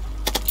stuff.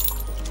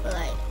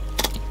 Right.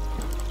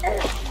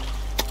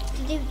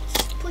 They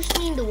pushed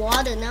me in the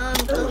water. Now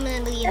I'm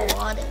permanently in the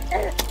water.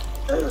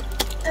 Dude.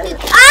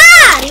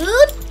 Ah,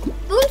 dude!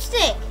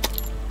 Boomstick!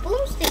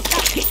 Boomstick,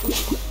 stop.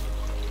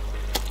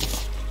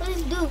 What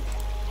does it do?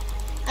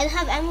 I don't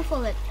have ammo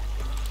for it.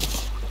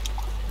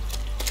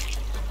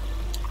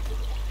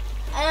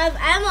 I don't have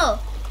ammo.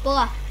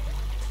 Boah.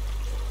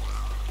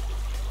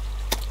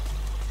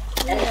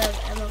 I don't have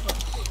ammo for it.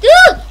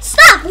 Dude!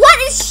 Stop! What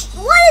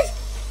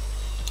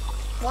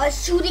is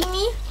shooting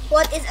me?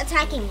 What is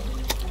attacking me?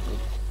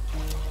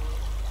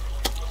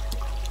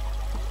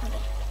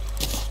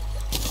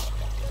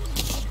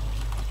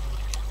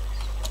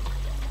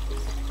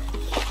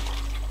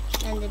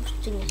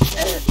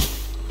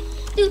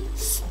 Dude,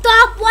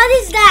 stop! What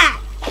is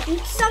that?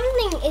 Dude,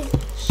 something is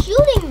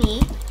shooting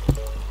me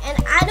and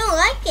I don't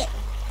like it.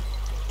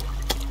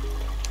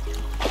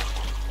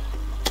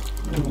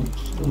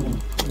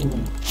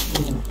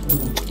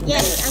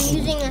 Yes, I'm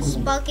using a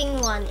sparking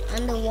one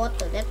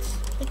underwater. That's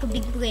like a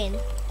big brain.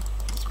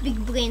 It's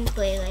big brain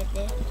play right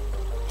there.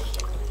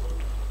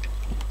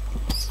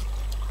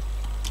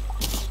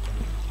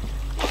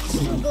 This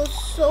will go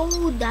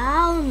so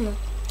down.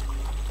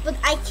 But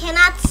I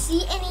cannot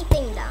see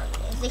anything down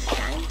there. Is the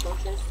shine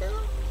potion still?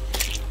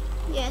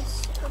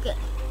 Yes, okay.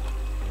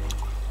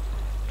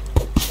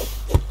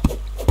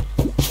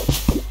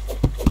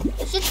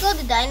 We should throw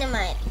the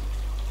dynamite.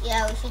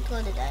 Yeah, we should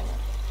throw the dynamite.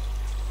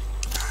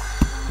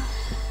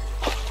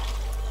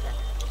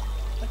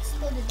 Let's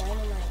throw the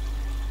dynamite.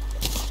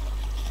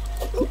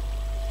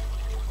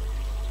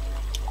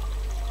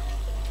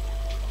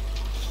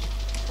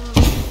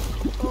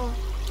 Oh,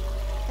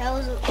 that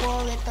was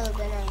more little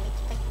than I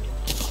expected.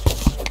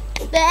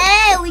 But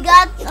hey, we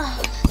got.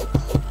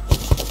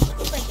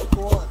 It's like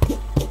gold.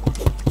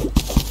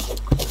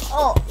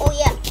 Oh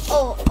yeah.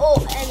 Oh,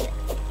 and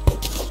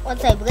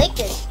once I break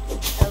this,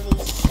 at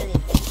least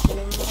it's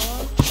getting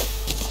more.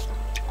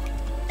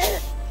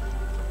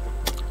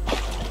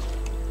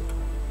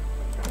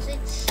 Is it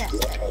chest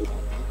that I can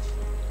reach?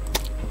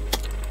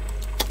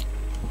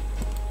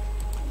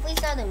 We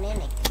saw the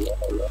mimic.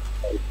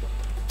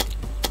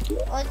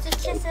 Oh, it's a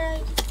chest that I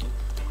just.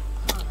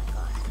 Oh my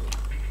god.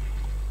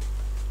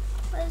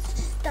 Let's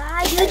just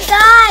die. You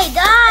die!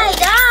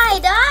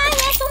 I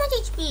have so much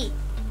HP.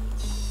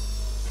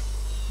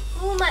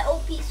 Ooh, my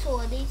OP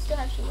sword. They still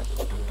have so much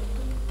HP.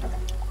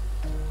 Okay.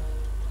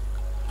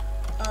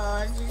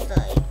 Let's just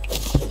like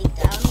dig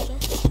down again.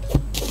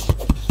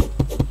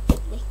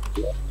 Wait,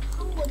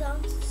 how go down?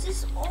 This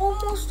is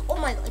almost. Oh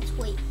my god! It's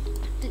wait.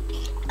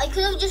 I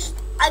could have just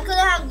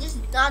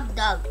not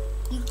dug.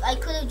 I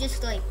could have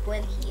just like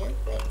went here.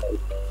 Like,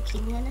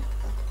 keep me on that.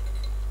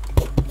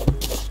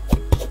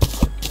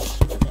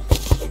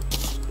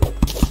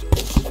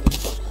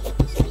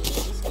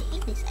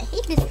 I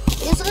hate this.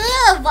 Is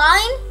there a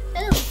vine?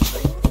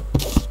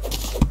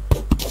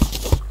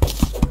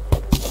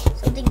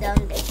 Something down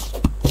there.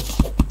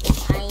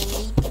 I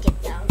need to get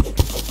down.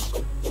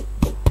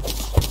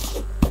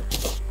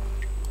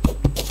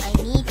 I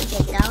need to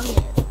get down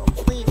there.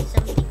 Hopefully it's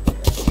something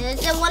good.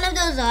 Is it one of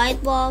those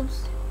light bulbs?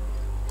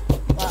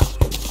 Wow.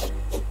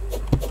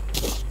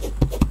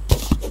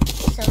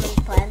 Someone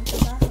planned for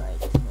that?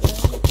 Like,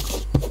 really?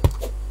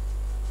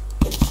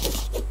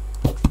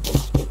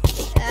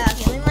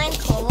 Can we mine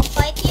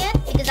chlorophyte yet?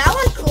 Because I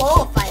want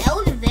chlorophyte. That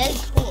would be very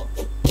cool.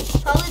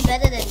 Probably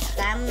better than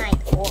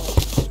clamnite ore.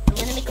 I'm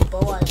gonna make a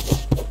bow out of it.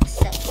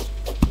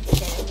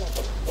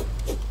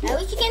 I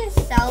wish you can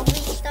salvage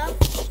stuff.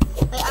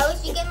 Like, I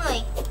wish you can,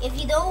 like, if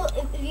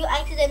you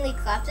accidentally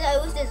craft it, I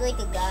wish there's like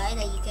a guy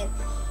that you can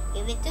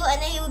give it to,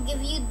 and then he will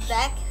give you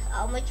back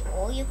how much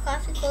ore you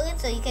crafted for it,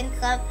 so you can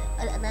craft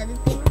another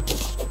thing.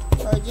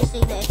 Or just say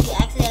that if you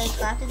accidentally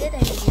crafted it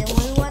and you didn't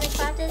really want to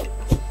craft it,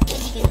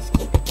 then you can just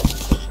keep it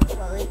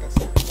for later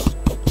stuff.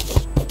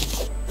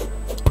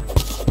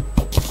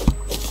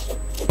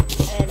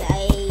 And I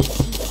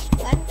see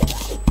I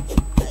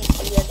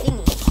see a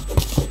thingy.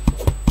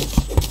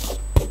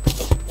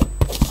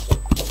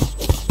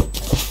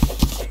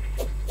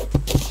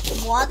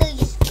 Water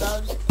just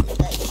goes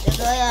like there's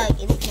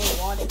like infinite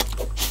water.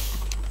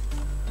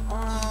 Oh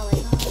my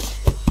god.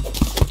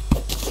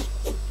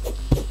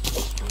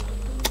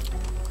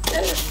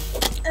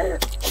 How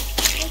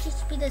much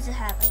HP does it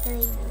have? I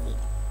couldn't even read.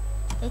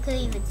 I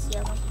couldn't even see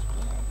how much HP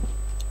it had.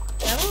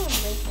 I won't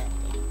break that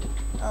thing.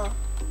 Oh,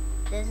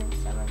 there's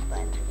someone's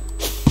behind me.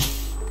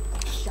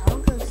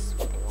 Jungle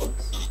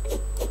spores.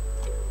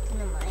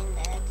 Gonna mind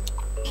that.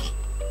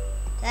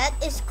 That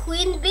is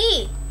Queen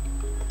Bee.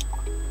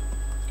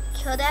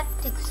 Kill that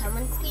to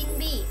summon Queen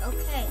Bee.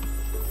 Okay.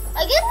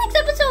 I guess next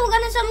episode we're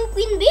gonna summon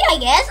Queen Bee, I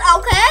guess.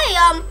 Okay,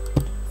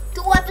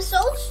 2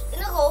 episodes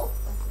in a row.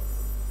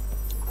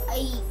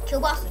 I kill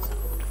bosses.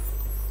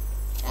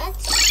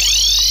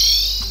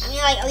 That's. I mean,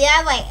 like,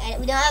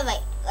 we don't have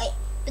like.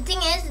 The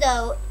thing is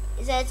though,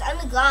 is that it's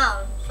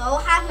underground, so I will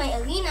have my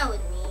arena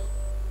with me.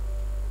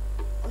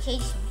 Or should I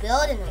just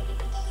build an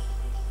arena?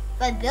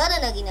 If I build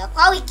an arena, I'll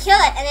probably kill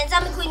it and then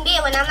summon Queen Bee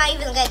when I'm not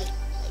even ready.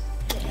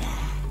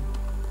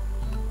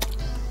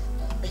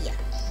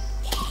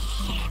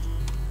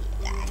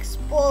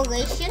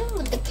 Exploration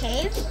with the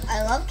cave.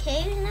 I love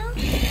caves now.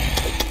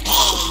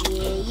 Oh,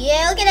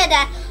 yeah, look at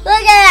that. Look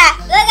at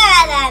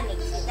that.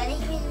 That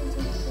increases.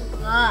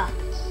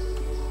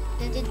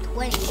 That did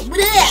 20.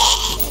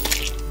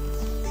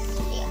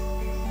 Yeah.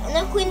 And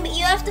then Queen Bee,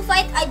 you have to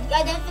fight. I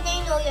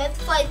definitely know you have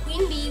to fight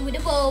Queen Bee with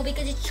a bow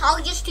because it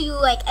charges to you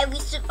like every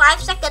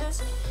 5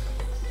 seconds.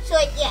 So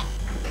yeah.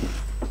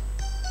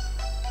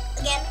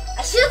 Again,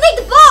 I should have picked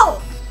the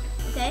bow.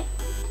 Okay.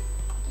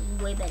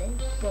 Way better.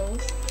 Bow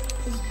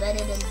is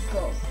better than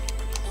bow.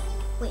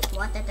 Wait,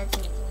 what? That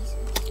doesn't make any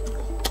sense.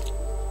 Okay.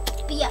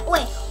 But yeah,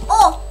 wait.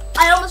 Oh,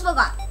 I almost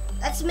forgot.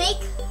 Let's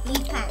make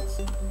lead pants.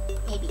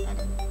 Maybe, I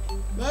don't know.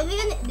 Do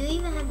we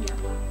even have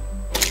enough?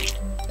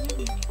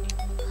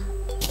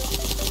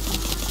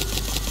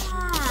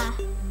 Ah.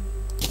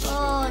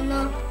 Oh no.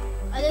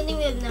 I don't think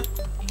we have enough.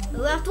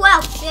 We have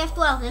 12. We have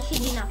 12. That should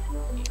be enough.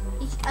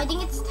 I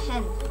think it's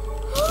 10.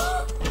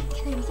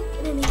 Can I make it?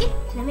 Can I make it?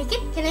 Can I make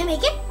it? Can I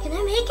make it? Can I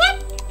make it?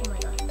 Oh my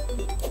god.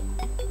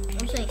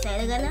 I'm so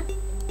excited right now.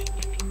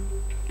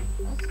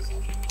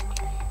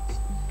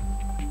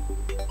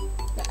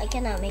 No, I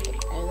cannot make it.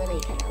 I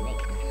literally cannot make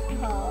it.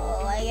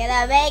 Oh, I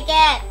cannot make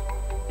it.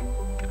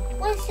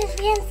 What is this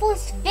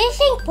reinforced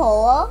fishing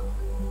pole?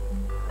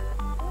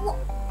 What?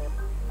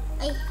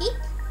 I hate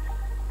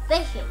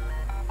fishing.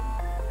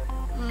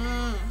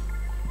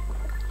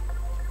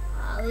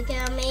 We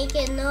cannot make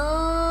it.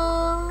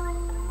 No.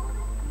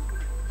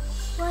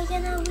 Why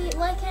can't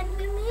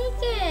we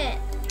make it?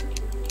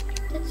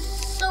 That's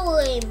so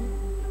lame.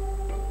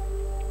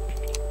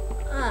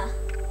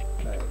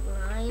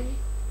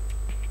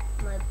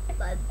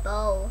 My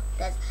bow.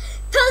 That's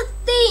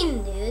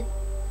 13, dude.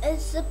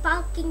 It's a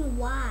fucking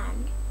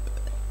one.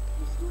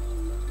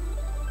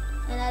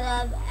 And I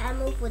have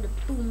ammo for the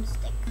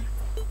boomstick.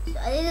 So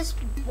I think this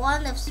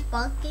one of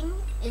sparking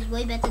is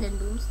way better than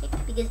boomstick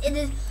because it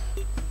is.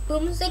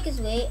 Boomstick is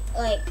way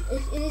it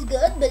is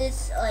good, but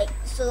it's like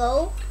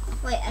slow.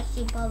 Wait,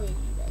 actually probably be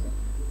better.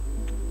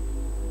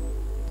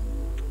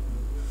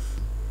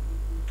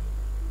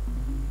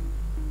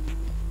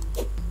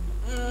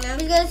 I'm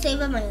just gonna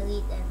save up my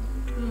elite then.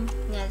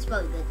 Yeah, it's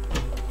probably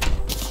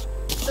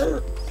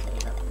good.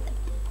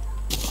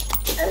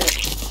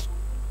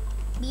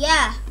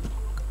 Yeah.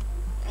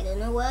 I don't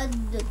know what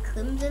the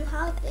crimson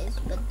heart is,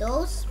 but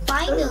those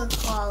spider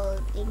crawl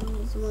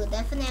things will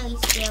definitely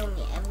scare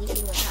me every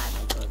single time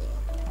I go there.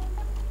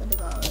 What the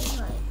call is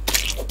like.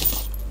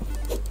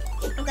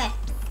 Okay.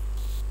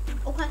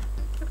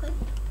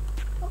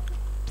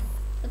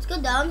 Let's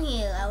go down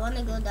here. I want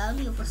to go down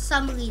here for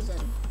some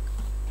reason.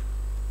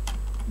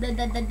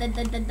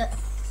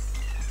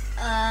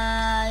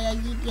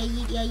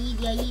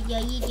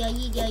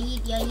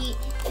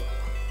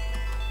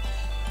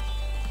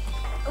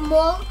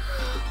 More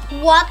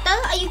water?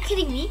 Are you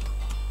kidding me?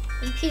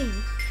 Are you kidding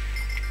me?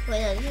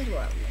 Wait, no, this is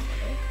water.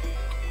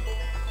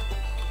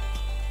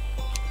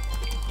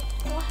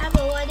 What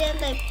happened? Why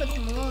didn't I put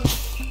more?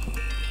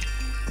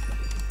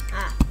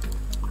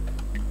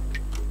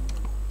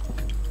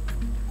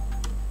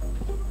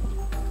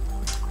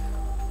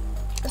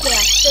 Okay,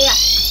 so yeah.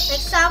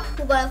 Next time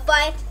we're gonna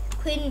fight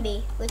Queen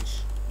Bee,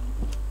 which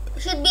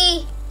should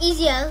be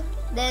easier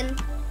than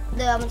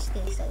the Monster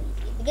so easy.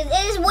 Because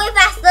it is way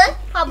faster,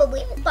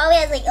 probably. It probably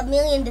has like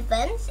 1,000,000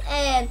 defense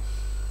and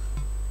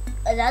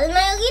another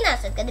my arena,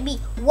 so it's gonna be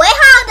way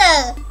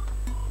harder.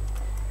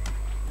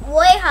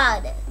 Way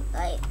harder.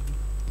 Like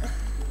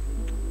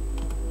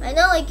I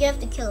know like you have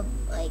to kill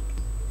like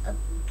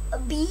a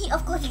bee.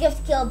 Of course you have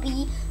to kill a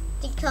bee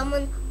to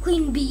summon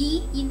Queen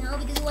Bee, you know,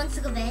 because it wants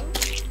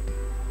revenge.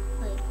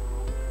 Like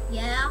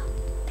yeah.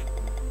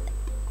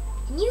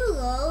 Can you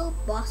lure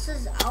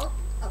bosses out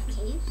of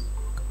caves?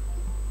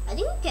 I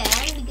think you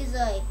can because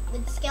like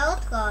with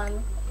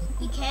Skeleton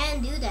you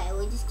can do that.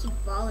 We just keep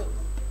following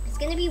them. It's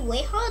gonna be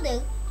way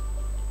harder.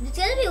 It's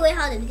gonna be way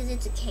harder because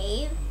it's a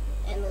cave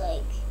and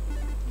like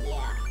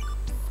yeah.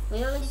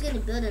 Maybe I'm just gonna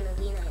build an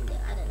arena in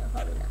there. I don't know,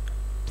 probably not.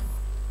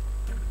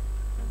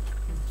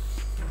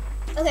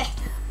 Okay.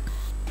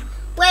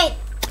 Wait.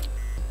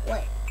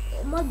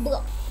 Mud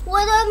block.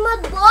 What a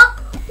mud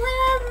block? What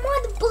a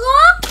mud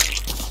block?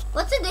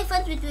 What's the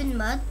difference between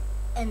mud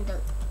and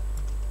dirt?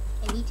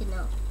 I need to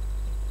know.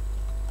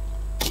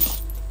 Okay,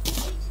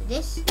 so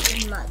this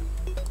is mud.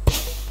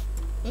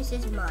 This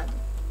is mud.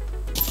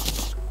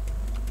 This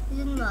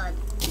is mud.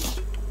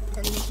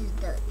 And this is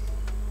dirt.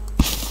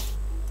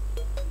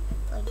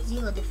 Like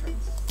zero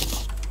difference.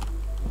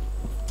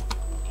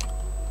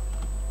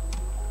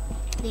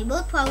 They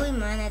both probably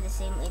mine at the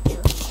same rate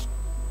too.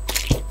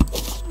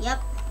 Yep.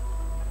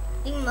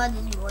 I think mud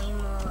is way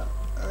more,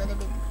 a little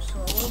bit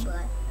slower,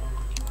 but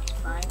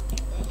fine.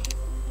 Okay.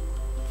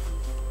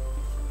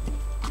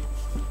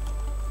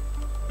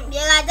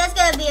 Yeah guys, that's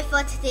gonna be it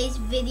for today's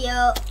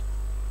video.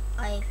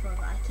 I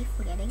keep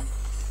forgetting.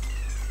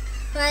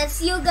 But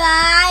see you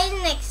guys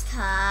next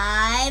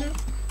time.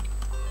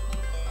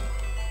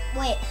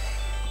 Wait.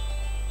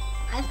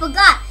 I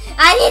forgot.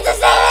 I need to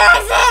save an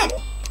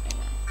exit.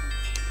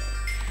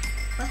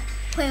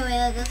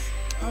 Wait, this.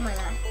 Oh my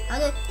god. How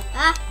do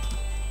I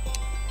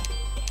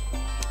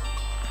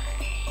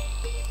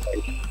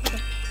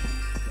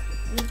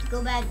need to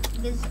go back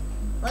because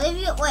what if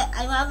you wait?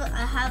 I have a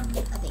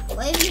thing.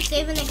 What if you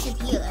save an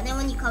exit here and then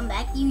when you come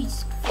back you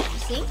just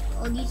sink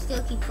or do you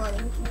still keep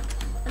falling?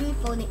 I mean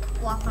falling,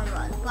 walk on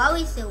run.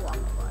 Probably still walk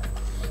on run.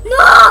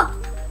 No!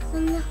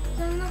 No,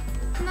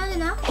 not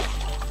enough.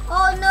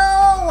 Oh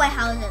no! Wait,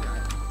 how is it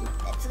not?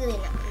 That's really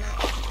not.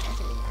 That's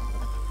really not.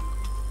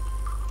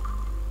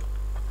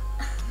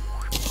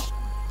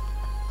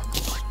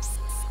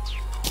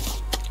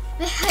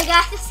 I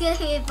guess that's gonna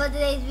be it for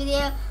today's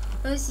video.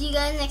 I'll see you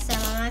guys next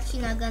time. I'm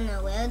actually not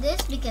gonna wear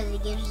this because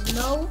it gives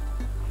no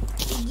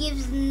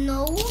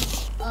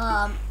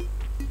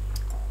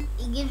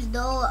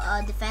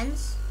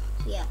defense.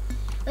 So yeah.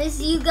 We'll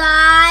see you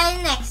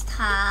guys next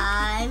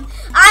time.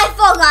 I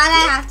forgot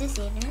I have to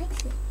save an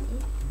exit.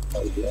 I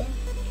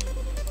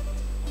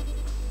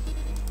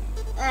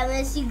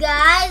will see you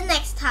guys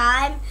next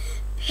time.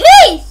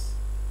 Peace!